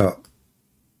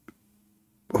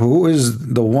 who is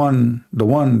the one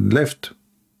left?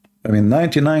 I mean,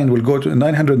 999 will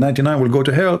go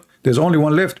to hell. There's only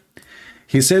one left.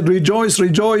 He said, rejoice,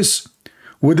 rejoice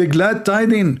with a glad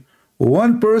tiding.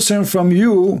 One person from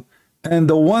you and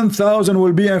the 1,000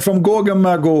 will be from Gog and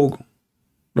Magog.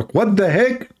 Look, what the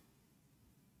heck?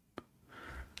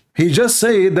 He just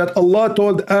said that Allah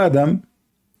told Adam,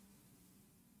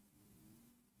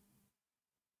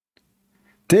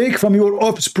 take from your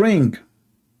offspring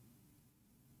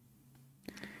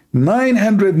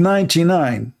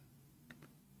 999.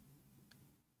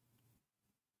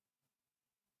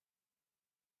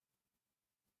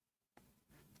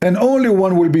 And only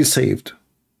one will be saved.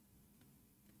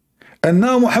 And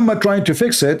now Muhammad trying to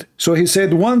fix it, so he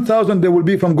said 1,000 there will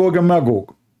be from Gog and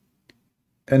Magog,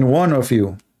 and one of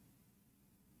you.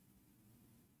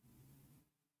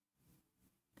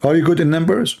 Are you good in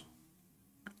numbers?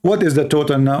 What is the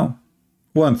total now?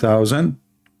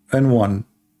 1,001.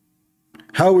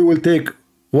 How we will take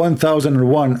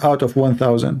 1,001 out of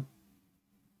 1,000?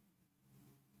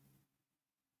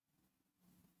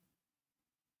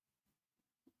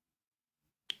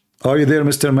 Are you there,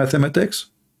 Mr.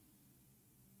 Mathematics?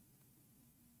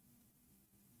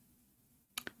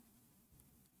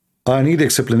 I need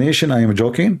explanation. I am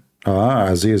joking.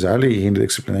 Aziz Ali, you need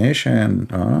explanation.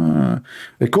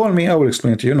 Call me, I will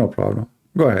explain to you, no problem.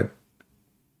 Go ahead.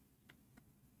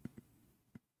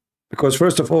 Because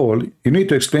first of all, you need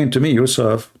to explain to me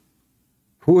yourself,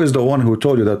 who is the one who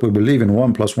told you that we believe in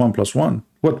 1 + 1 + 1?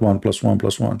 What 1 + 1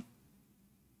 + 1?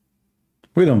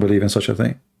 We don't believe in such a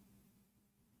thing.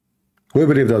 We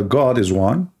believe that God is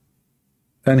one,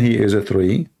 and he is a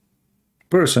 3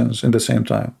 persons in the same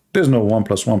time. There's no 1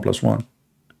 + 1 + 1.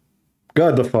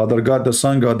 God the Father, God the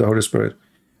Son, God the Holy Spirit.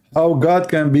 How God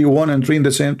can be 1 and 3 in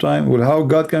the same time? Well, how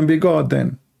God can be God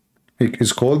then? He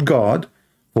is called God,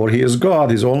 for he is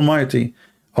God, he's almighty.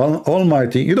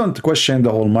 Almighty, you don't question the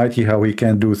Almighty how he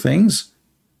can do things.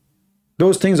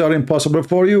 Those things are impossible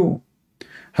for you.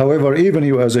 However, even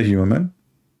you as a human,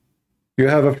 you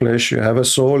have a flesh, you have a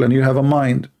soul, and you have a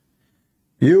mind.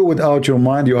 You without your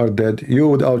mind, you are dead. You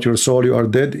without your soul, you are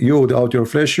dead. You without your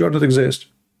flesh, you are not exist.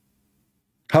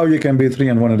 How you can be 3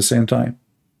 and 1 at the same time?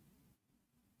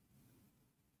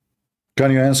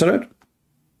 Can you answer it?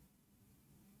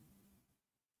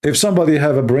 If somebody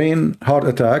have a brain heart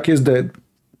attack, he's dead.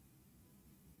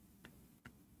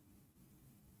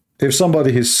 If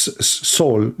somebody, his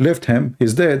soul left him,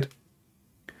 he's dead.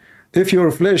 If your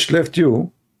flesh left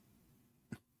you,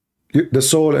 the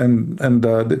soul and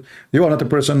you are not a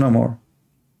person no more.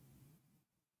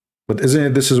 But isn't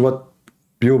it this is what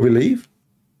you believe?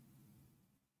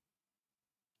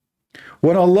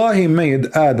 When Allah, he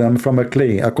made Adam from a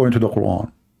clay, according to the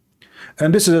Quran.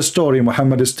 And this is a story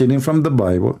Muhammad is stealing from the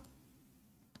Bible.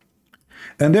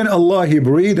 And then Allah, he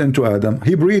breathed into Adam.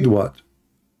 He breathed what?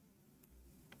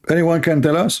 Anyone can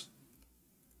tell us?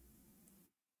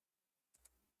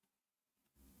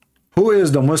 Who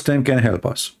is the Muslim can help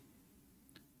us?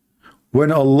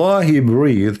 When Allah, he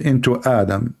breathed into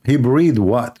Adam, he breathed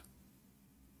what?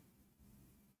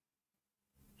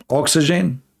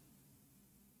 Oxygen?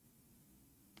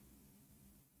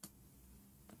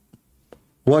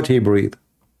 What he breathed?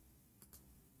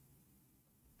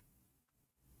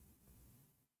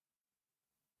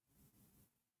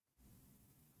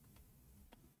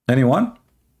 Anyone?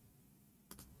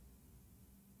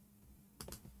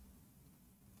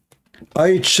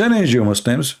 I challenge you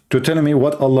Muslims to tell me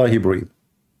what Allah he breathed.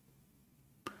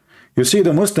 You see,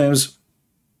 the Muslims,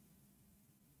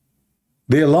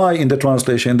 they lie in the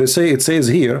translation. They say it says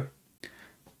here,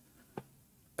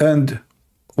 and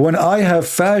when I have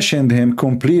fashioned him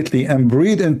completely and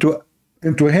breathed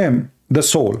into him the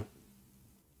soul.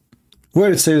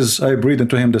 Where it says I breathed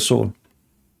into him the soul?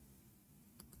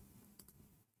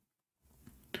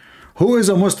 Who is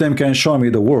a Muslim can show me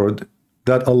the word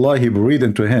that Allah he breathed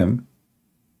into him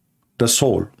the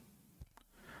soul?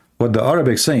 What the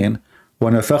Arabic saying,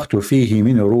 وَنَفَخْتُ فِيهِ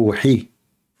مِنْ رُوحِي,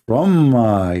 from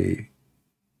my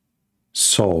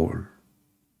soul.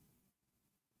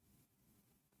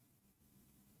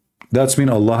 That's mean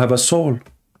Allah have a soul.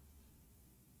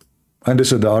 And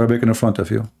this is the Arabic in front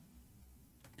of you.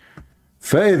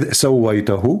 فَإِذْ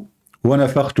سَوَّيْتَهُ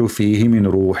وَنَفَخْتُ فِيهِ مِنْ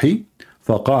رُوحِي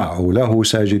فَقَعُوا لَهُ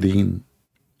سَاجِدِينَ.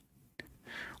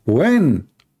 When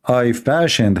I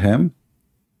fashioned him,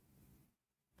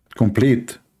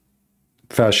 complete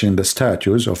fashion the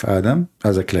statues of Adam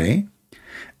as a clay,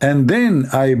 and then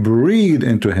I breathed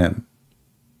into him.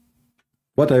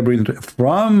 What I breathed into?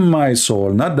 From my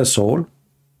soul, not the soul.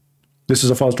 This is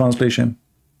a false translation.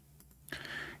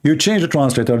 You change the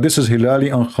translator. This is Hilali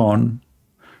and Khan.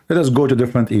 Let us go to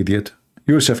different idiot.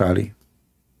 Yusuf Ali.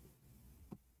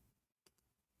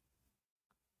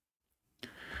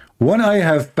 When I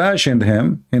have fashioned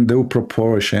him in due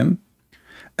proportion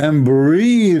and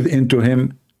breathed into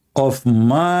him of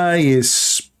my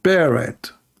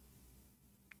spirit.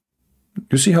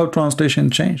 You see how translation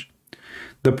changed?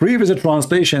 The previous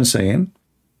translation saying,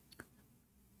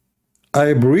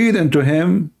 I breathe into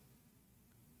him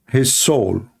his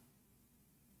soul.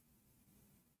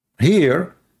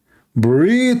 Here,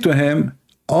 breathe to him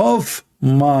of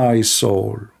my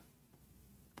soul.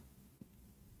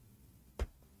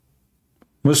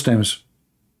 Muslims,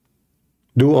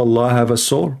 do Allah have a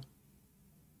soul?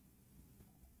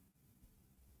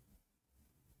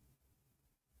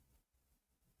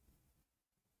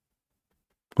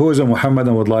 Who is a Muhammad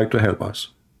and would like to help us?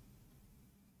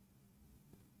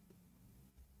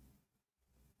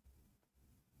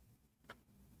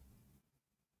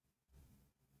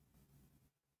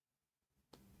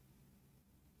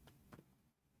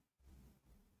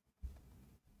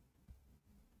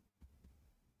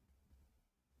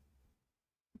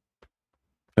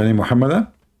 Any Muhammadan?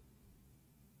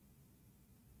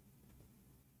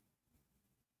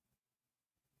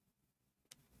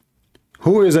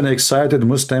 Who is an excited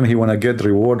Muslim? He want to get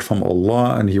reward from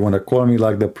Allah and he want to call me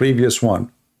like the previous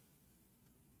one.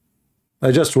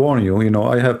 I just warn you,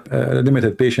 I have a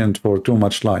limited patience for too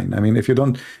much lying. I mean, if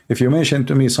you mention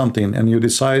to me something and you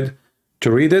decide to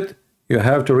read it, you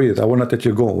have to read it. I will not let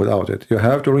you go without it. You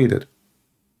have to read it.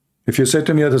 If you say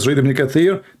to me, let us read Ibn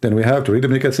Kathir, then we have to read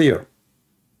Ibn Kathir.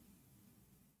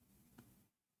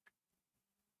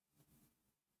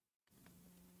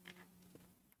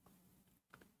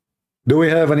 Do we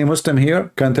have any Muslim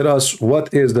here can tell us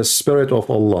what is the spirit of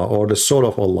Allah or the soul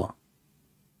of Allah?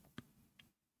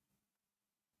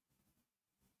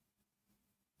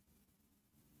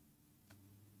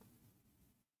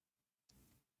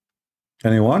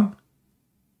 Anyone?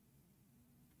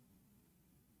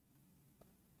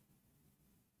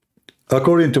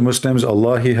 According to Muslims,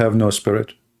 Allah, he have no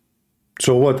spirit.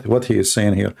 So what he is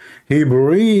saying here? He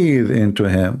breathed into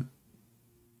him.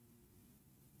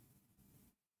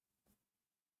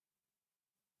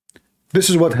 This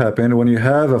is what happened when you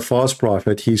have a false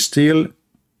prophet. He still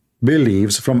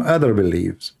believes from other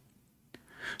beliefs.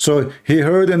 So he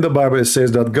heard in the Bible it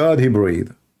says that God he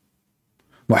breathed.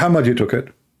 Muhammad he took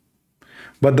it.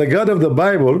 But the God of the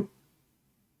Bible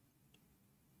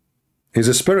is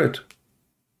a spirit.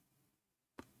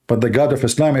 But the God of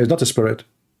Islam is not a spirit.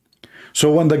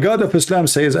 So when the God of Islam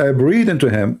says, I breathe into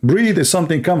him, breathe is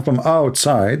something come from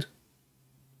outside,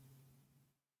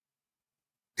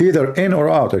 either in or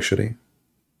out actually.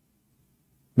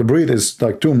 The breathe is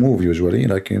like to move usually,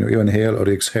 like you inhale or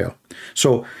exhale.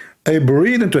 So I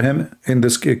breathe into him, in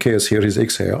this case here is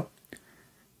exhale.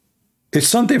 It's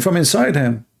something from inside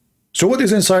him. So what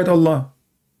is inside Allah?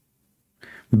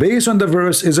 Based on the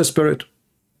verse is a spirit.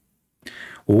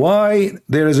 Why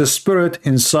there is a spirit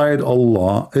inside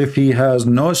Allah if he has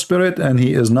no spirit and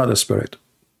he is not a spirit?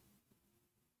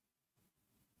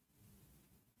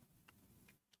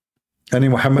 Any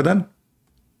Muhammadan?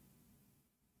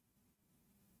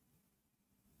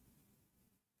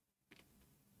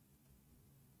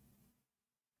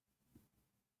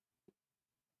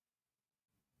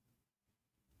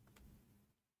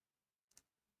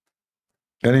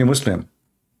 Any Muslim?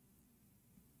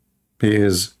 He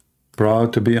is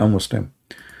proud to be a Muslim.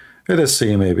 Let us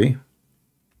see, maybe.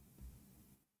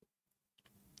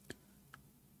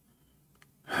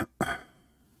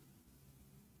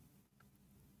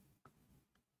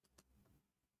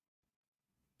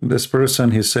 This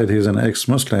person, he said he's an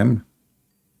ex-Muslim.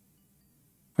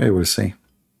 We will see.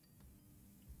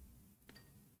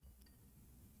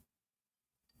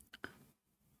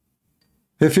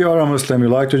 If you are a Muslim, you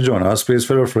like to join us, please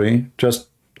feel free. Just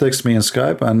text me in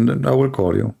Skype and I will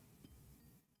call you.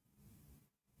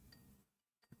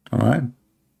 All right.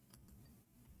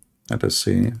 Let us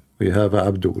see. We have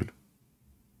Abdul.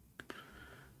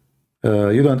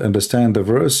 You don't understand the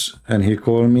verse, and he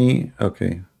called me.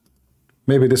 Okay.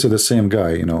 Maybe this is the same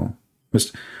guy,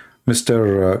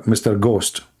 Mr.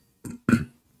 Ghost.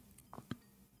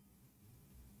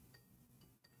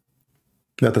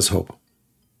 Let us hope.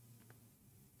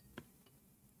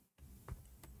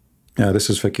 Yeah, this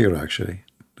is Fakira, actually.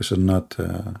 This is not...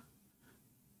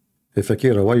 Hey,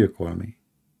 Fakira, why you call me?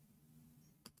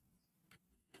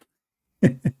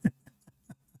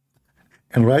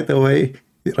 And right away,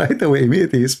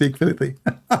 immediately, you speak Philippine.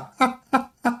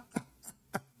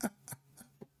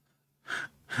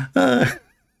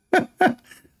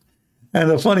 And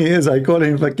the funny is, I call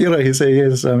him Fakira, he say,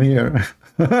 yes, I'm here.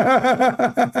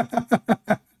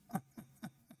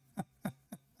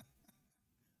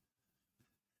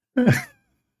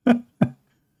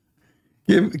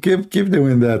 keep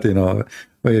doing that,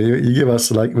 you give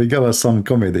us we give us some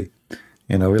comedy,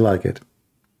 we like it.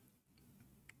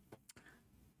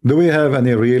 Do we have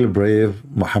any real brave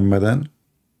Muhammadan?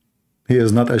 He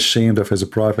is not ashamed of his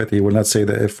prophet. He will not say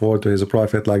the F word to his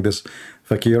prophet like this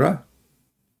Fakira.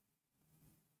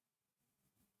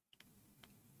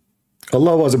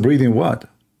 Allah was breathing what?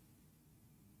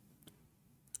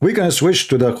 We can switch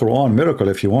to the Quran miracle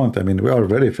if you want. I mean, we are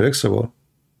very flexible.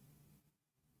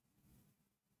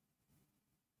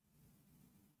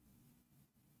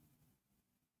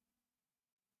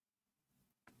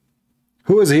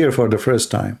 Who is here for the first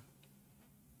time?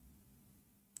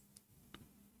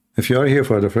 If you are here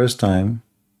for the first time,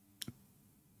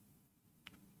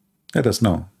 let us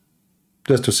know,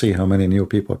 just to see how many new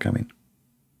people come in.